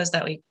idea was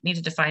that we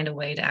needed to find a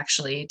way to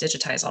actually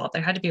digitize all of it.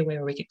 There had to be a way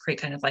where we could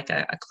create kind of like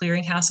a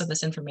clearinghouse of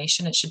this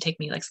information. It should take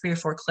me like 3 or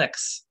 4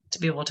 clicks to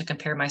be able to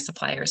compare my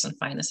suppliers and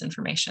find this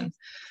information.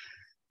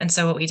 And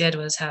so what we did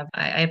was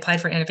I applied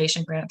for an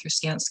innovation grant through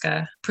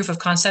Skanska, proof of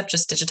concept,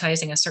 just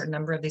digitizing a certain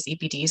number of these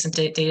EPDs and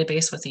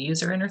database with the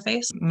user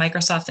interface.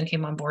 Microsoft then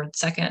came on board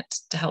second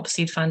to help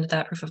seed fund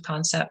that proof of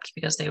concept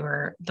because they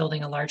were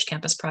building a large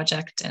campus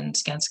project, and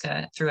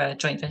Skanska, through a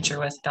joint venture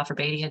with Balfour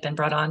Beatty, had been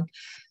brought on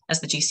as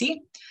the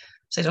GC.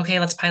 Said, okay,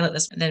 let's pilot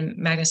this. And then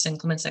Magnuson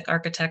Klemenczak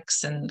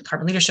Architects and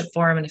Carbon Leadership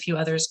Forum and a few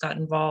others got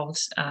involved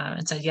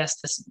and said,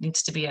 yes, this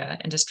needs to be an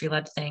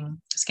industry-led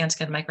thing.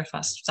 Skanska and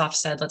Microsoft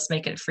said, let's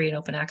make it free and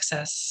open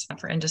access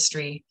for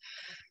industry.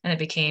 And it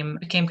became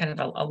kind of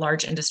a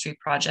large industry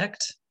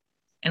project.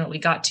 And what we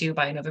got to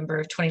by November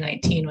of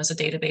 2019 was a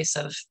database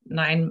of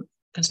 9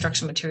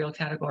 construction material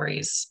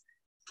categories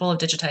full of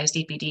digitized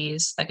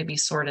EPDs that could be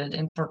sorted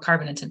in for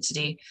carbon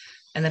intensity,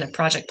 and then a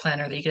project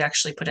planner that you could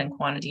actually put in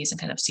quantities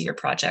and kind of see your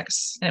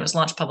projects. And it was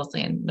launched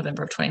publicly in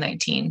November of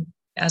 2019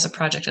 as a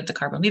project at the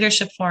Carbon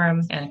Leadership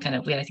Forum. And kind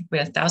of, I think we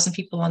had 1,000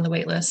 people on the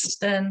wait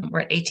list then.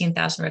 We're at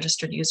 18,000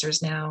 registered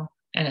users now.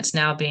 And it's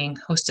now being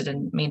hosted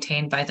and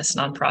maintained by this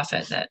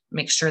nonprofit that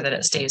makes sure that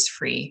it stays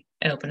free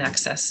and open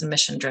access and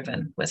mission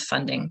driven, with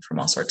funding from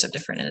all sorts of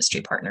different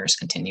industry partners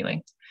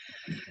continuing.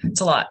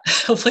 It's a lot.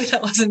 Hopefully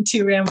that wasn't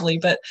too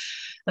rambly, but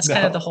that's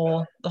kind of the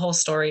whole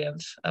story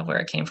of where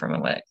it came from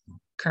and what it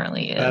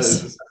currently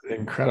is. That is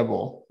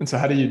incredible. And so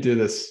how do you do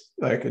this,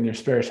 like in your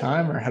spare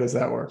time, or how does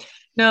that work?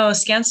 No,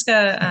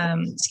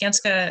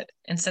 Skanska,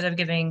 instead of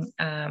giving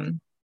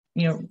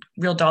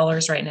real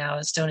dollars right now,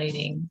 is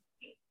donating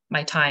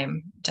my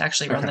time to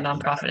actually run the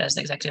nonprofit as the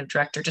executive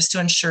director, just to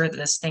ensure that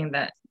this thing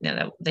that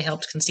that they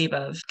helped conceive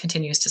of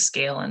continues to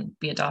scale and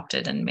be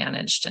adopted and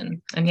managed.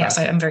 And yes,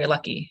 I'm very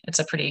lucky. It's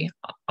a pretty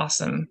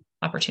awesome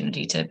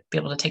opportunity to be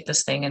able to take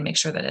this thing and make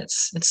sure that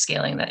it's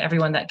scaling, that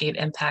everyone that gave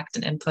impact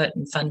and input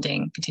and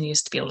funding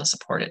continues to be able to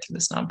support it through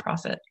this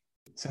nonprofit.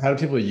 So how do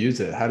people use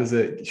it? How does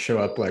it show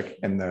up like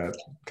in the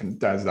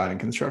design and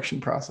construction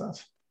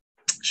process?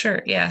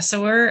 Sure. Yeah.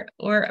 So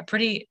we're a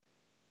pretty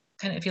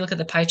kind of, if you look at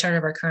the pie chart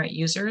of our current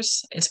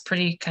users, it's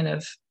pretty kind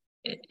of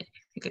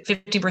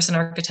 50%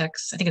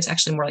 architects. I think it's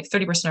actually more like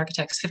 30%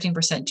 architects, 15%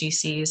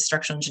 GCs,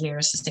 structural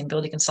engineers,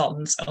 sustainability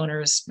consultants,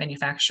 owners,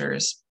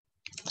 manufacturers.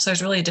 So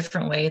there's really a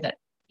different way that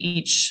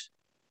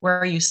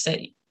where you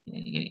sit,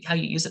 how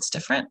you use it's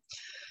different.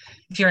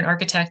 If you're an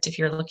architect, if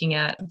you're looking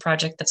at a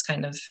project that's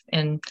kind of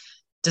in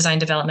design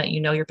development,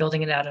 you're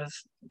building it out of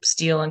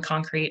steel and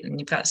concrete, and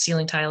you've got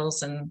ceiling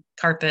tiles and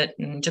carpet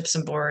and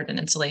gypsum board and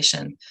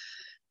insulation.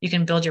 You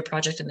can build your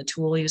project in the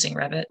tool using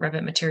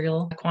Revit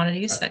material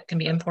quantities that can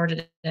be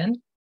imported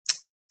in.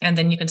 And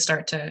then you can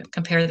start to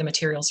compare the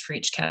materials for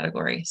each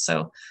category.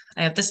 So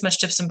I have this much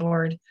gypsum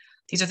board.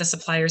 These are the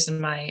suppliers in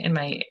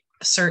my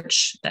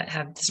search that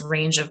have this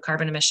range of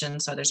carbon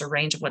emissions. So there's a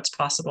range of what's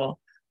possible.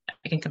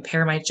 I can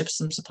compare my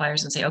gypsum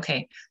suppliers and say,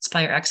 okay,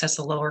 supplier X has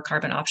the lower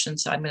carbon option,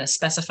 so I'm going to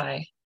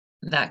specify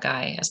that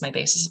guy as my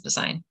basis of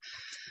design.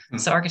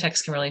 So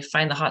architects can really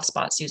find the hot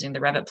spots using the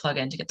Revit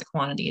plugin to get the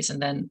quantities,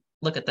 and then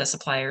look at the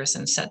suppliers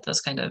and set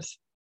those kind of,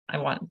 I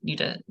want you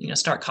to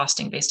start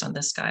costing based on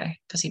this guy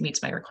because he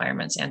meets my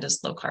requirements and is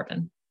low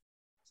carbon.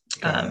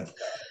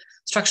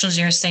 Structural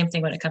engineers, same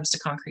thing when it comes to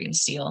concrete and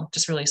steel,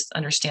 just really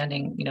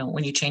understanding,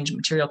 when you change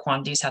material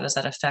quantities, how does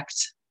that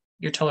affect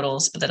your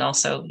totals, but then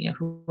also,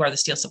 who are the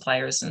steel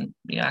suppliers and,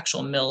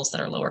 actual mills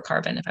that are lower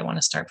carbon. If I want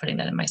to start putting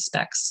that in my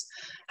specs,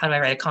 how do I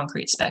write a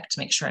concrete spec to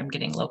make sure I'm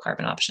getting low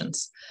carbon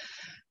options?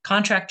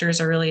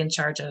 Contractors are really in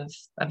charge of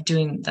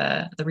doing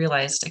the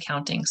realized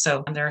accounting.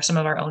 So there are some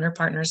of our owner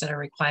partners that are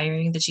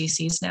requiring the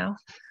GCs now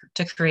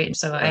to create.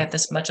 So I have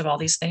this much of all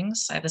these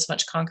things. I have this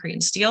much concrete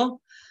and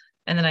steel,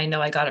 and then I know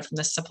I got it from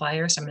this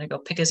supplier. So I'm going to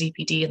go pick a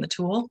ZPD in the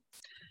tool.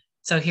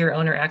 So here,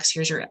 owner X,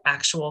 here's your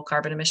actual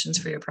carbon emissions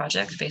for your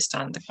project based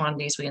on the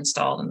quantities we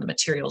installed and the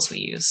materials we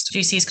used.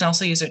 GCs can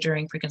also use it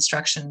during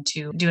pre-construction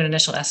to do an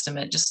initial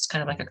estimate, just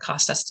kind of like a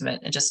cost estimate.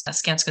 And just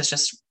Skanska's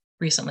just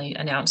recently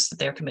announced that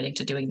they're committing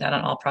to doing that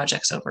on all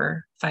projects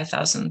over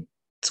 5,000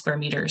 square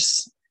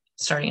meters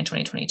starting in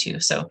 2022.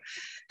 So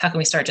how can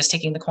we start just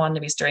taking the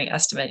quantities during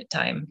estimate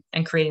time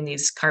and creating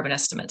these carbon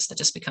estimates that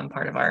just become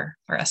part of our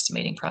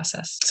estimating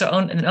process? So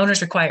and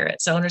owners require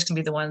it. So owners can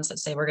be the ones that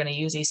say, we're going to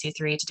use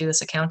EC3 to do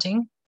this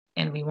accounting,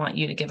 and we want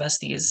you to give us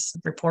these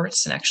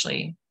reports and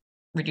actually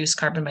reduce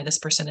carbon by this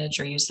percentage,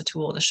 or use the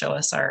tool to show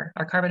us our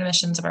carbon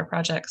emissions of our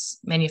projects.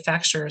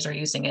 Manufacturers are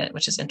using it,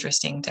 which is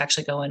interesting to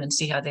actually go in and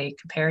see how they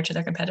compare to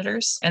their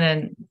competitors, and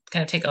then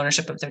kind of take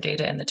ownership of their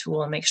data in the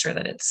tool and make sure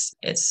that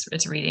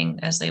it's reading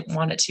as they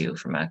want it to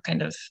from a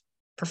kind of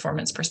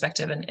performance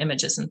perspective and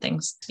images and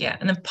things. Yeah.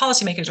 And then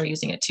policymakers are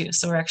using it too.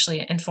 So we're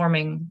actually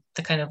informing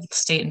the kind of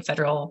state and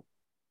federal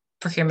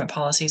procurement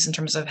policies in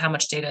terms of how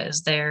much data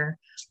is there,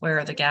 where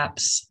are the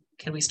gaps,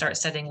 can we start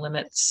setting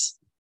limits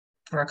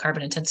for our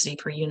carbon intensity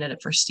per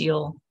unit for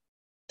steel,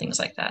 things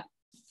like that.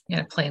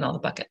 Play in all the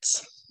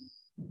buckets.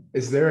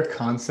 Is there a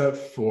concept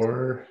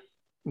for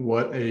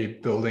what a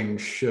building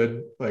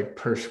should, like,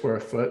 per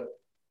square foot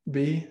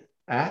be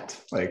at?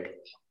 Like,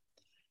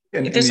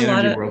 in the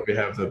energy world, we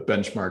have the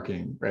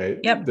benchmarking, right?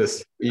 Yep.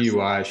 This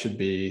EUI should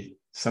be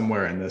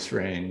somewhere in this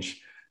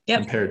range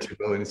compared to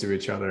buildings to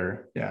each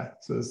other. Yeah.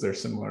 So is there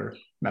similar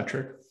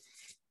metric?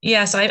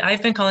 Yeah. So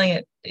I've been calling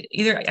it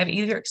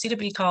either seen it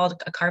be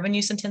called a carbon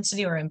use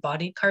intensity or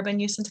embodied carbon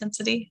use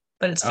intensity,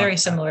 but it's very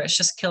similar. It's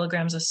just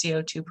kilograms of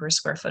CO2 per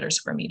square foot or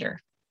square meter.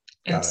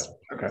 Got it.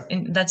 Okay.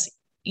 And that's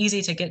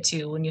easy to get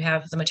to when you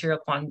have the material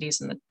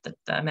quantities and the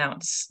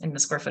amounts in the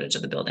square footage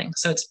of the building.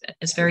 So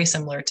it's very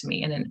similar to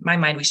me. And in my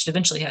mind, we should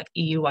eventually have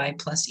EUI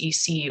plus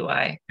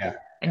ECUI,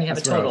 and you have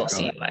a total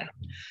CUI.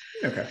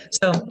 Okay.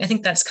 So I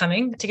think that's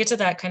coming. To get to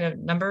that kind of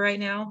number right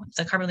now,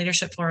 the Carbon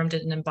Leadership Forum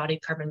did an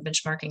embodied carbon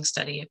benchmarking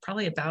study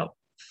probably about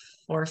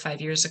 4 or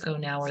 5 years ago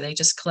now, where they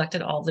just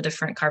collected all the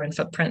different carbon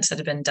footprints that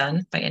have been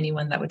done by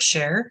anyone that would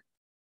share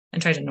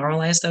and try to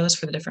normalize those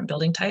for the different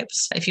building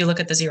types. If you look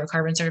at the zero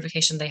carbon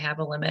certification, they have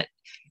a limit.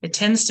 It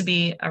tends to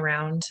be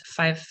around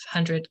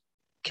 500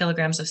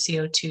 kilograms of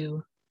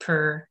CO2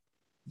 per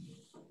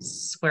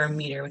square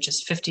meter, which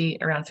is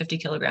around 50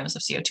 kilograms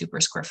of CO2 per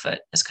square foot,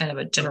 as kind of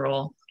a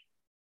general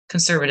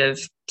conservative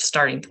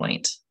starting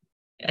point.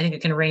 I think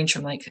it can range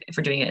from, like, if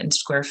we're doing it in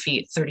square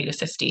feet, 30 to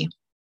 50,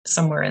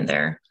 somewhere in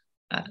there,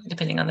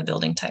 depending on the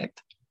building type.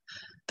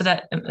 But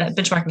that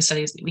benchmarking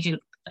studies, we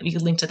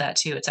could link to that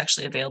too. It's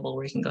actually available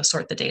where you can go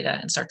sort the data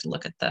and start to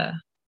look at the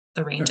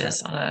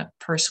ranges on a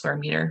per square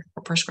meter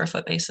or per square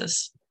foot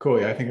basis.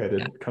 Cool. Yeah, I think I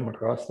did come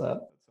across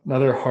that.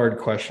 Another hard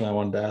question I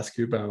wanted to ask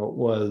you about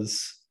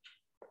was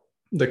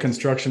the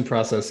construction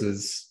process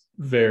is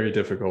very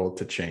difficult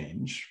to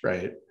change,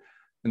 right?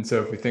 And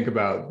so if we think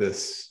about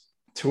this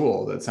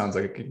tool that sounds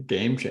like a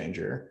game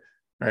changer,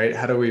 right?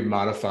 How do we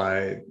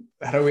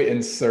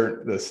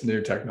insert this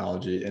new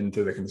technology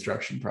into the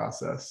construction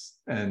process?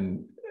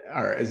 And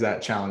is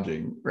that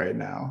challenging right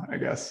now, I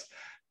guess?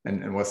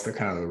 And what's the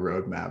kind of the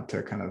roadmap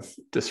to kind of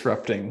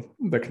disrupting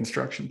the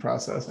construction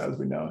process as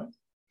we know it?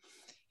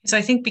 So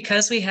I think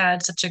because we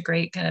had such a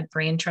great kind of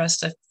brain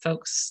trust of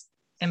folks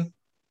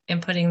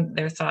inputting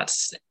their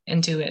thoughts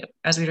into it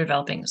as we were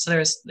developing. So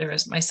there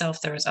was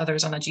myself, there was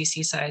others on the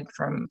GC side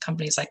from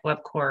companies like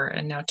WebCore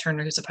and now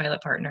Turner, who's a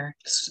pilot partner,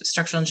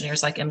 structural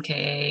engineers like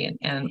MKA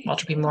and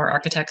Walter P. Moore,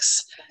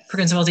 architects,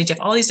 Perkins Wills, ETF,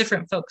 all these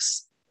different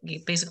folks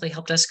basically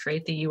helped us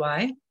create the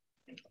UI.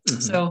 Mm-hmm.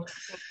 So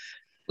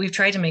we've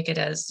tried to make it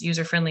as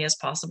user-friendly as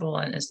possible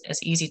and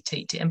as easy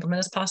to implement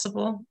as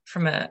possible.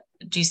 From a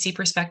GC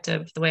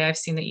perspective, the way I've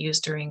seen it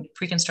used during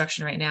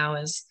pre-construction right now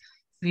is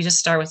you just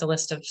start with a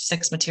list of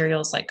 6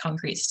 materials like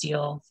concrete,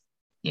 steel,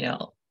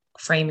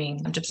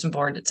 framing, gypsum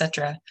board,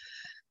 etc.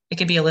 It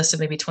could be a list of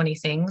maybe 20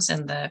 things,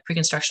 and the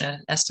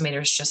pre-construction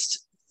estimators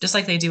just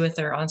like they do with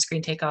their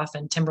on-screen takeoff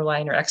and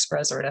Timberline or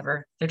Express or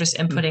whatever, they're just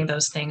inputting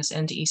those things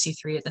into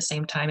EC3 at the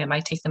same time. It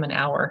might take them an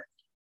hour.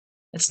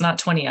 It's not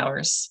 20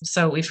 hours.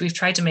 So we've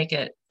tried to make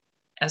it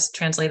as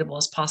translatable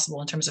as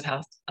possible in terms of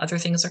how other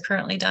things are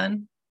currently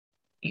done.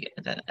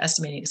 The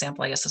estimating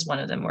example, I guess, is one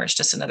of them, where it's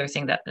just another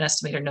thing that an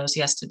estimator knows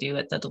he has to do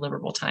at the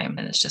deliverable time.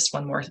 And it's just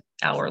one more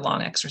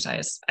hour-long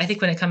exercise. I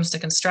think when it comes to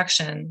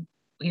construction,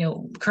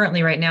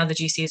 currently right now, the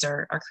GCs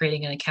are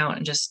creating an account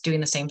and just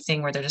doing the same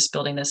thing where they're just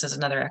building this as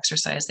another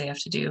exercise they have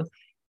to do.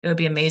 It would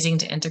be amazing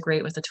to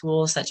integrate with the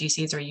tools that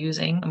GCs are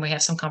using. And we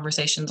have some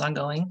conversations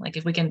ongoing. Like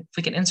if we can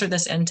insert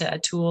this into a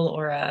tool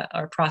or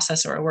a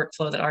process or a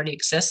workflow that already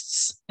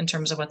exists in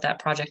terms of what that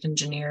project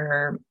engineer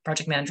or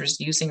project manager is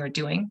using or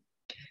doing,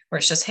 where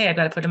it's just, hey, I've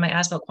got to put in my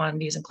as-built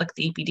quantities and click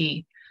the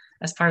EPD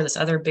as part of this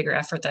other bigger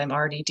effort that I'm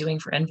already doing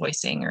for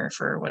invoicing or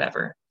for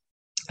whatever.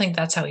 I think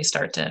that's how we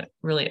start to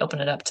really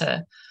open it up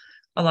to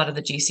a lot of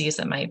the GCs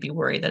that might be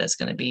worried that it's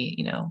going to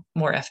be,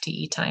 more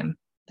FTE time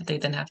that they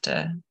then have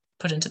to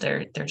put into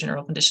their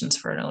general conditions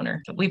for an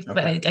owner. But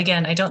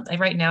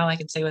right now I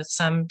can say with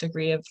some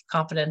degree of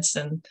confidence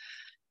and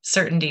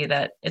certainty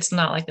that it's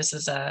not like this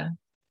is a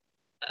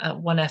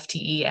 1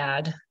 FTE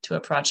add to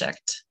a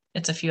project.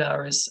 It's a few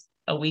hours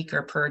a week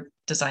or per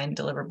design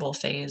deliverable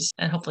phase.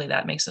 And hopefully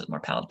that makes it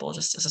more palatable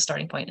just as a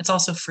starting point. It's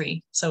also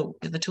free. So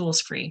the tool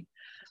is free.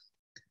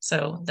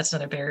 So that's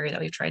another barrier that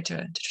we've tried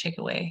to take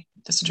away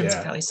just in terms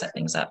of how we set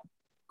things up.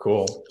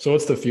 Cool. So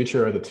what's the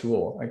future of the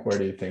tool? Like, where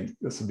do you think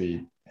this will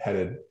be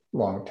headed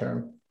long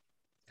term?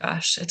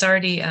 Gosh, it's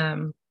already,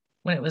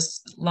 when it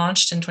was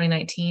launched in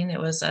 2019, it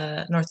was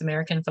a North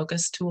American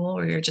focused tool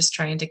where you're just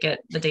trying to get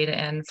the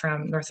data in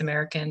from North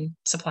American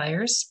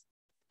suppliers.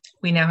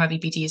 We now have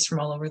EPDs from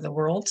all over the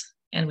world,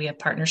 and we have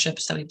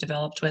partnerships that we've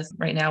developed with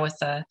right now with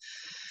the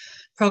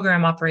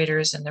program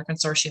operators and their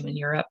consortium in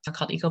Europe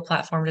called Eco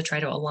Platform to try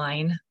to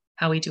align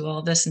how we do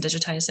all this and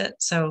digitize it.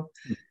 So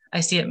I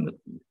see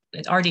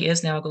it already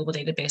is now a global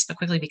database, but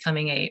quickly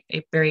becoming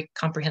a very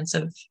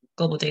comprehensive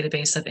global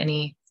database of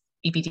any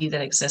EPD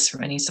that exists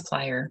from any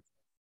supplier.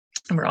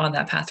 And we're on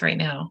that path right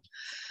now.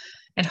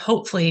 And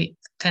hopefully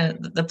kind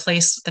of the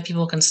place that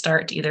people can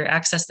start to either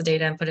access the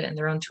data and put it in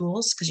their own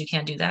tools, because you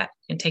can do that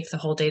and take the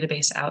whole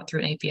database out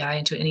through an API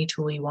into any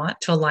tool you want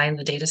to align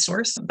the data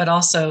source, but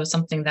also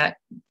something that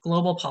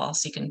global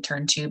policy can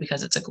turn to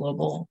because it's a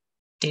global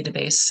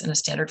database in a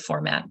standard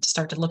format to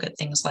start to look at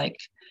things like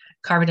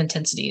carbon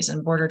intensities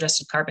and border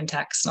adjusted carbon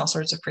tax and all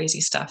sorts of crazy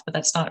stuff. But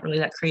that's not really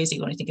that crazy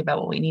when you think about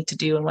what we need to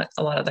do and what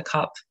a lot of the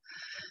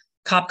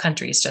COP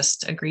countries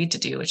just agreed to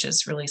do, which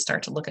is really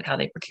start to look at how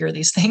they procure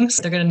these things.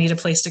 They're going to need a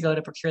place to go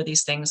to procure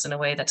these things in a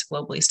way that's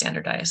globally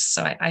standardized.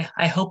 So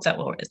I hope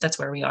that's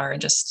where we are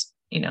in just,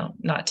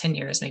 not 10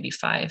 years, maybe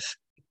 5.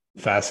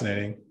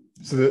 Fascinating.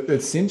 So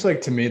it seems like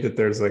to me that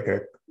there's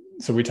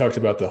so we talked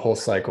about the whole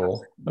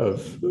cycle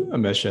of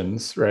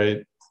emissions,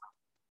 right?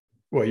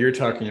 What you're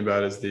talking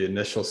about is the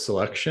initial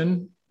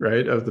selection,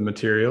 right, of the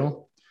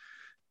material.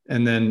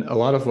 And then a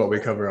lot of what we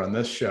cover on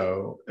this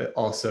show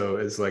also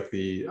is like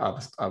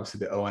obviously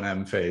the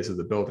O&M phase of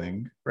the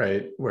building,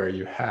 right? Where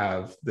you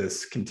have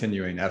this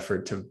continuing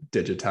effort to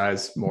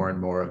digitize more and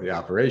more of the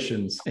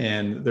operations.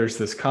 And there's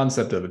this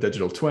concept of a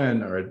digital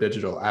twin or a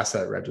digital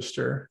asset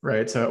register,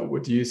 right? So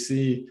do you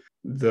see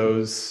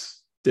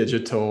those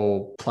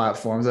digital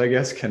platforms, I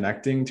guess,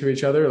 connecting to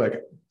each other?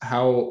 Like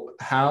how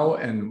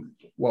and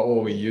what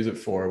will we use it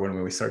for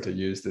when we start to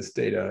use this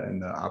data in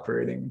the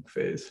operating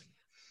phase?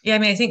 Yeah, I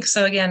mean, I think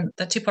so. Again,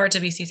 the two parts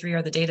of EC3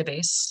 are the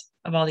database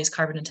of all these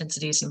carbon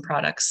intensities and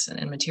products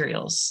and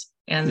materials.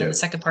 And then the Yeah.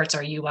 second parts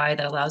are UI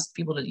that allows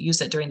people to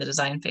use it during the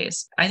design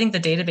phase. I think the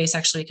database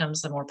actually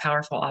becomes the more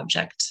powerful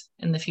object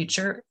in the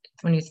future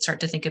when you start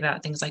to think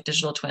about things like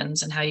digital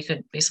twins and how you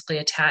could basically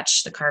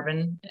attach the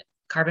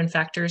carbon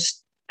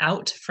factors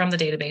out from the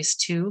database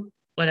to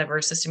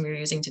whatever system you're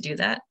using to do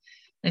that.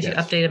 And if you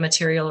Yes. update a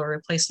material or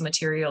replace the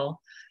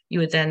material, you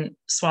would then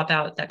swap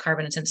out that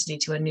carbon intensity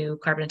to a new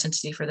carbon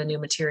intensity for the new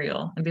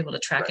material and be able to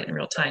track it Right. in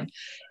real time.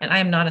 And I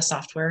am not a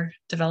software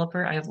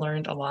developer. I have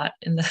learned a lot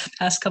in the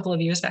past couple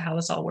of years about how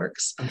this all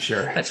works. I'm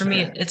sure. But for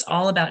me, it's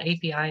all about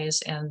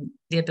APIs and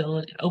the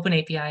ability, open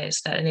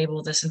APIs that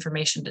enable this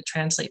information to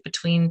translate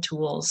between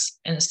tools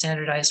in a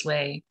standardized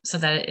way so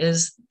that it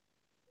is,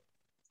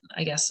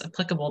 I guess,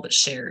 applicable but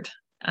shared.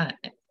 So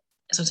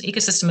it's an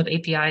ecosystem of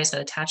APIs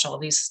that attach all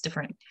these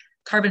different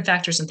carbon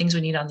factors and things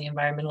we need on the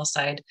environmental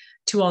side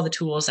to all the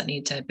tools that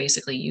need to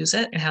basically use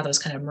it and how those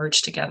kind of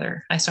merge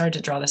together. I started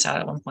to draw this out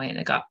at one point and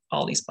it got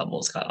all these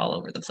bubbles got all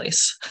over the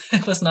place.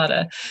 It's not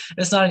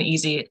an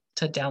easy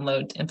to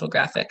download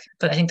infographic,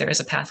 but I think there is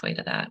a pathway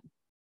to that.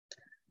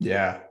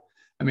 Yeah.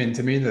 I mean,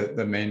 to me,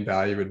 the main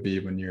value would be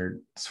when you're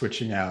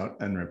switching out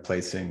and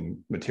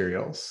replacing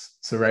materials.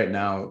 So right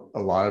now, a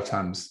lot of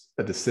times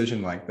a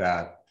decision like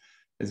that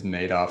is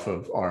made off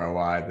of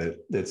ROI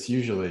that's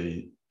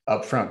usually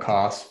upfront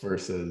costs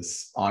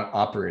versus on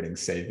operating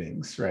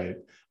savings, right?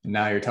 And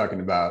now you're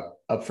talking about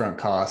upfront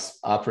costs,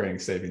 operating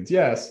savings,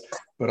 yes,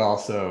 but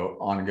also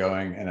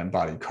ongoing and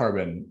embodied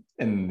carbon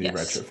in the Yes.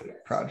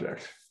 retrofit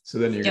project. So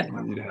then Yep.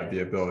 you'd have the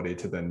ability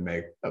to then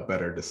make a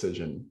better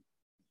decision.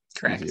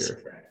 Correct.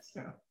 Easier.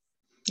 Yeah.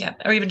 Yeah,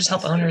 or even just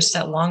help That's owners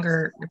great. set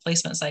longer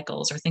replacement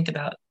cycles or think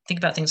about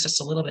things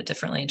just a little bit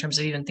differently in terms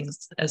of even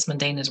things as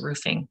mundane as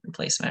roofing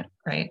replacement,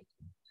 right?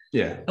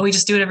 Yeah. Oh, we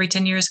just do it every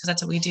 10 years because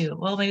that's what we do.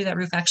 Well, maybe that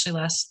roof actually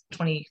lasts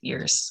 20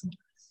 years.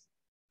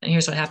 And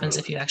here's what happens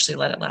if you actually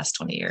let it last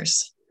 20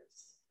 years.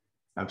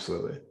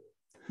 Absolutely.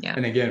 Yeah.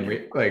 And again,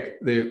 we like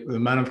the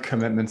amount of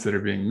commitments that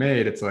are being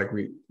made, it's like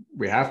we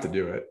have to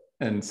do it.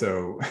 And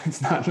so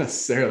it's not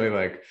necessarily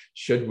like,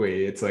 should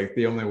we? It's like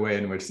the only way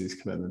in which these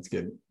commitments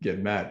get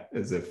met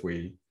is if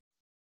we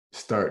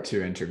start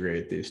to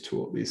integrate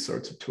these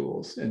sorts of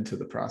tools into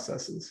the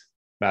processes.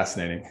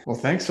 Fascinating. Well,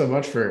 thanks so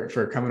much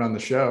for coming on the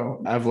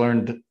show. I've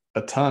learned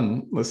a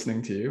ton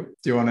listening to you.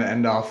 Do you want to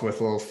end off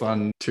with a little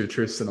fun two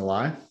truths and a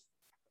lie?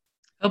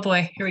 Oh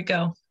boy, here we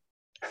go.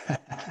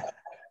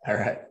 All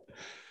right.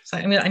 So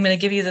I'm gonna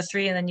give you the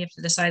three, and then you have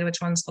to decide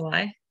which one's the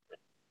lie.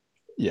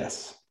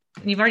 Yes.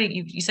 And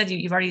you said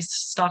you've already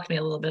stalked me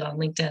a little bit on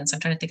LinkedIn, so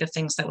I'm trying to think of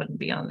things that wouldn't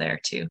be on there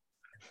too.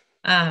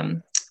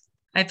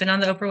 I've been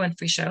on the Oprah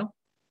Winfrey Show.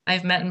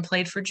 I've met and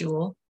played for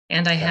Jewel,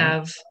 and I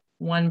have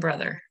one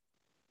brother.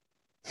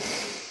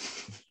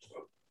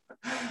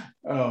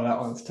 Oh, that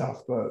one's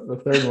tough.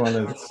 The third one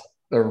is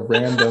a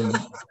random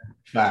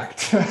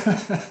fact.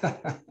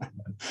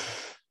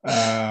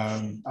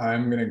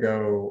 I'm going to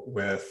go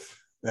with,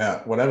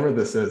 whatever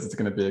this is, it's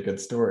going to be a good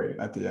story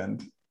at the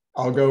end.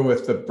 I'll go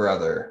with the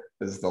brother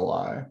is the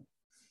lie.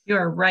 You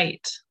are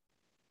right.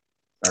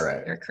 All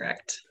right. You're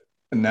correct.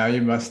 And now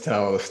you must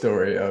tell the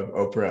story of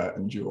Oprah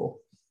and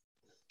Jewel.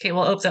 Okay,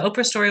 well, the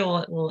Oprah story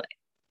will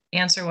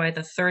answer why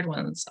the third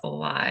one's a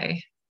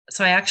lie.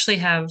 So I actually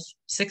have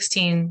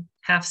 16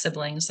 half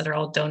siblings that are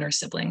all donor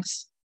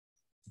siblings.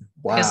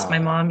 Wow. Because my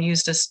mom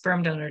used a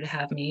sperm donor to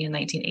have me in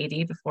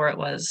 1980 before it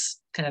was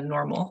kind of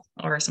normal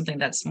or something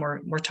that's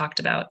more talked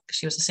about.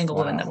 She was a single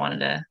woman that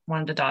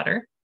wanted a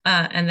daughter.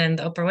 And then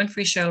the Oprah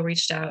Winfrey Show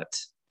reached out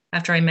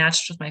after I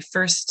matched with my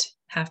first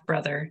half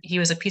brother. He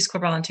was a Peace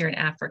Corps volunteer in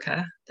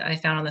Africa that I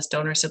found on this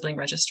donor sibling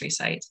registry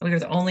site. We were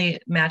the only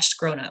matched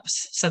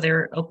grown-ups. So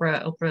the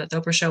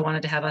Oprah Show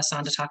wanted to have us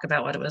on to talk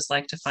about what it was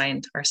like to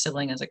find our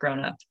sibling as a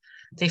grown-up.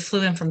 They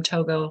flew him from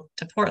Togo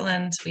to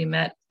Portland. We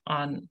met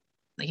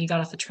he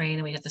got off the train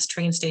and we had this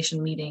train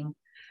station meeting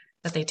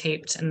that they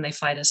taped, and they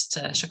flight us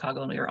to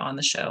Chicago and we were on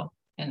the show.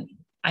 And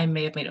I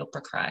may have made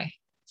Oprah cry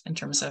in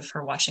terms of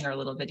her watching our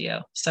little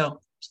video.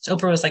 So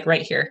Oprah was like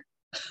right here.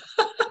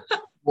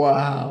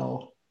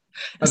 Wow.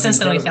 That's Since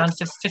incredible. Then we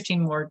found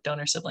 15 more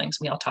donor siblings.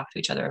 We all talk to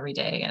each other every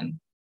day, and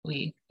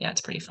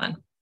it's pretty fun.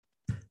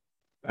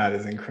 That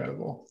is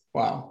incredible.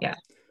 Wow. Yeah.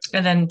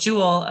 And then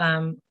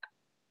Jewel,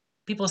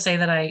 people say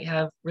that I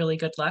have really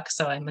good luck.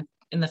 So I'm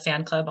in the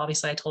fan club.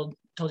 Obviously, I told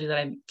you that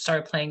I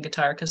started playing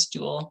guitar because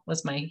Jewel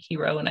was my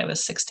hero when I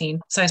was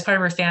 16. So I was part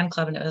of her fan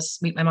club, and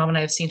my mom and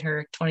I have seen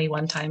her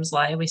 21 times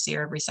live. We see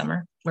her every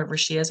summer. Wherever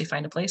she is, we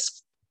find a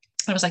place.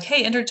 I was like,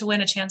 hey, entered to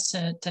win a chance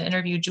to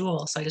interview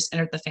Jewel. So I just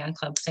entered the fan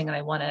club thing and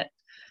I won it.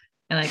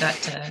 And I got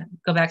to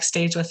go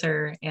backstage with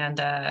her and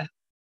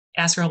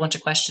ask her a whole bunch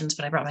of questions,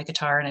 but I brought my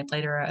guitar and I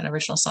played her an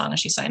original song and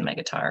she signed my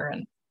guitar,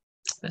 and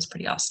it was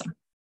pretty awesome.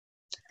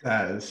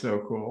 That is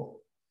so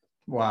cool.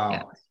 Wow.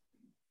 Yeah.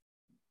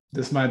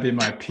 This might be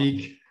my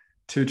peak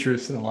two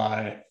truths and a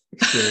lie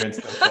experience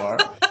so far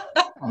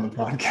on the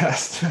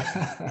podcast.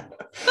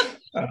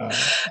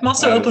 I'm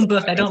also That is open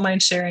book. I don't amazing.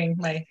 mind sharing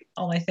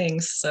all my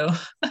things. So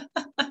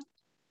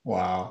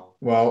Wow.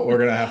 Well, we're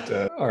gonna have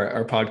to.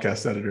 Our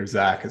podcast editor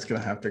Zach is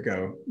gonna have to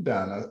go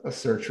down a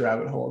search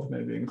rabbit hole to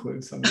maybe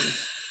include some of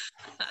these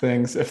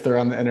things if they're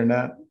on the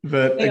internet.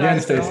 But they again,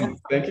 are. They're all Stacy,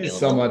 thank you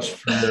so available. much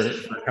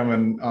for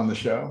coming on the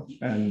show,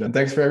 and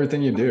thanks for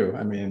everything you do.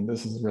 I mean,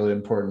 this is really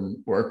important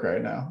work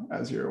right now,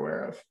 as you're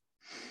aware of.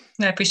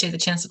 And I appreciate the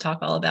chance to talk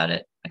all about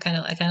it. I kind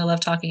of love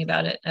talking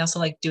about it. I also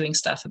like doing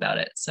stuff about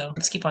it. So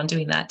let's keep on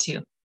doing that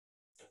too.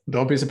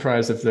 Don't be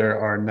surprised if there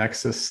are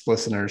Nexus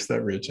listeners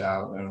that reach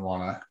out and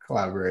want to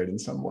collaborate in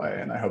some way,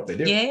 and I hope they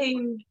do. Yay.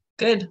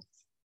 Good.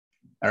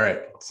 All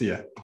right. See ya.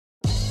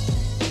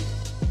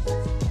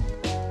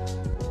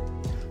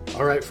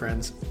 All right,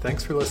 friends.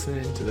 Thanks for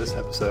listening to this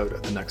episode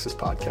of the Nexus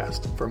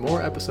Podcast. For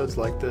more episodes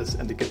like this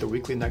and to get the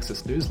weekly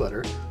Nexus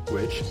newsletter,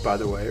 which, by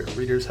the way,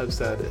 readers have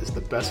said is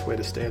the best way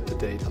to stay up to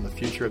date on the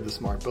future of the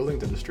smart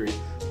buildings industry,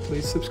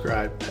 please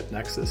subscribe at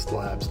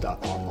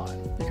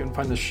nexuslabs.online. You can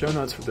find the show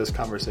notes for this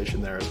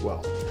conversation there as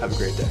well. Have a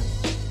great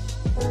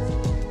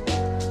day.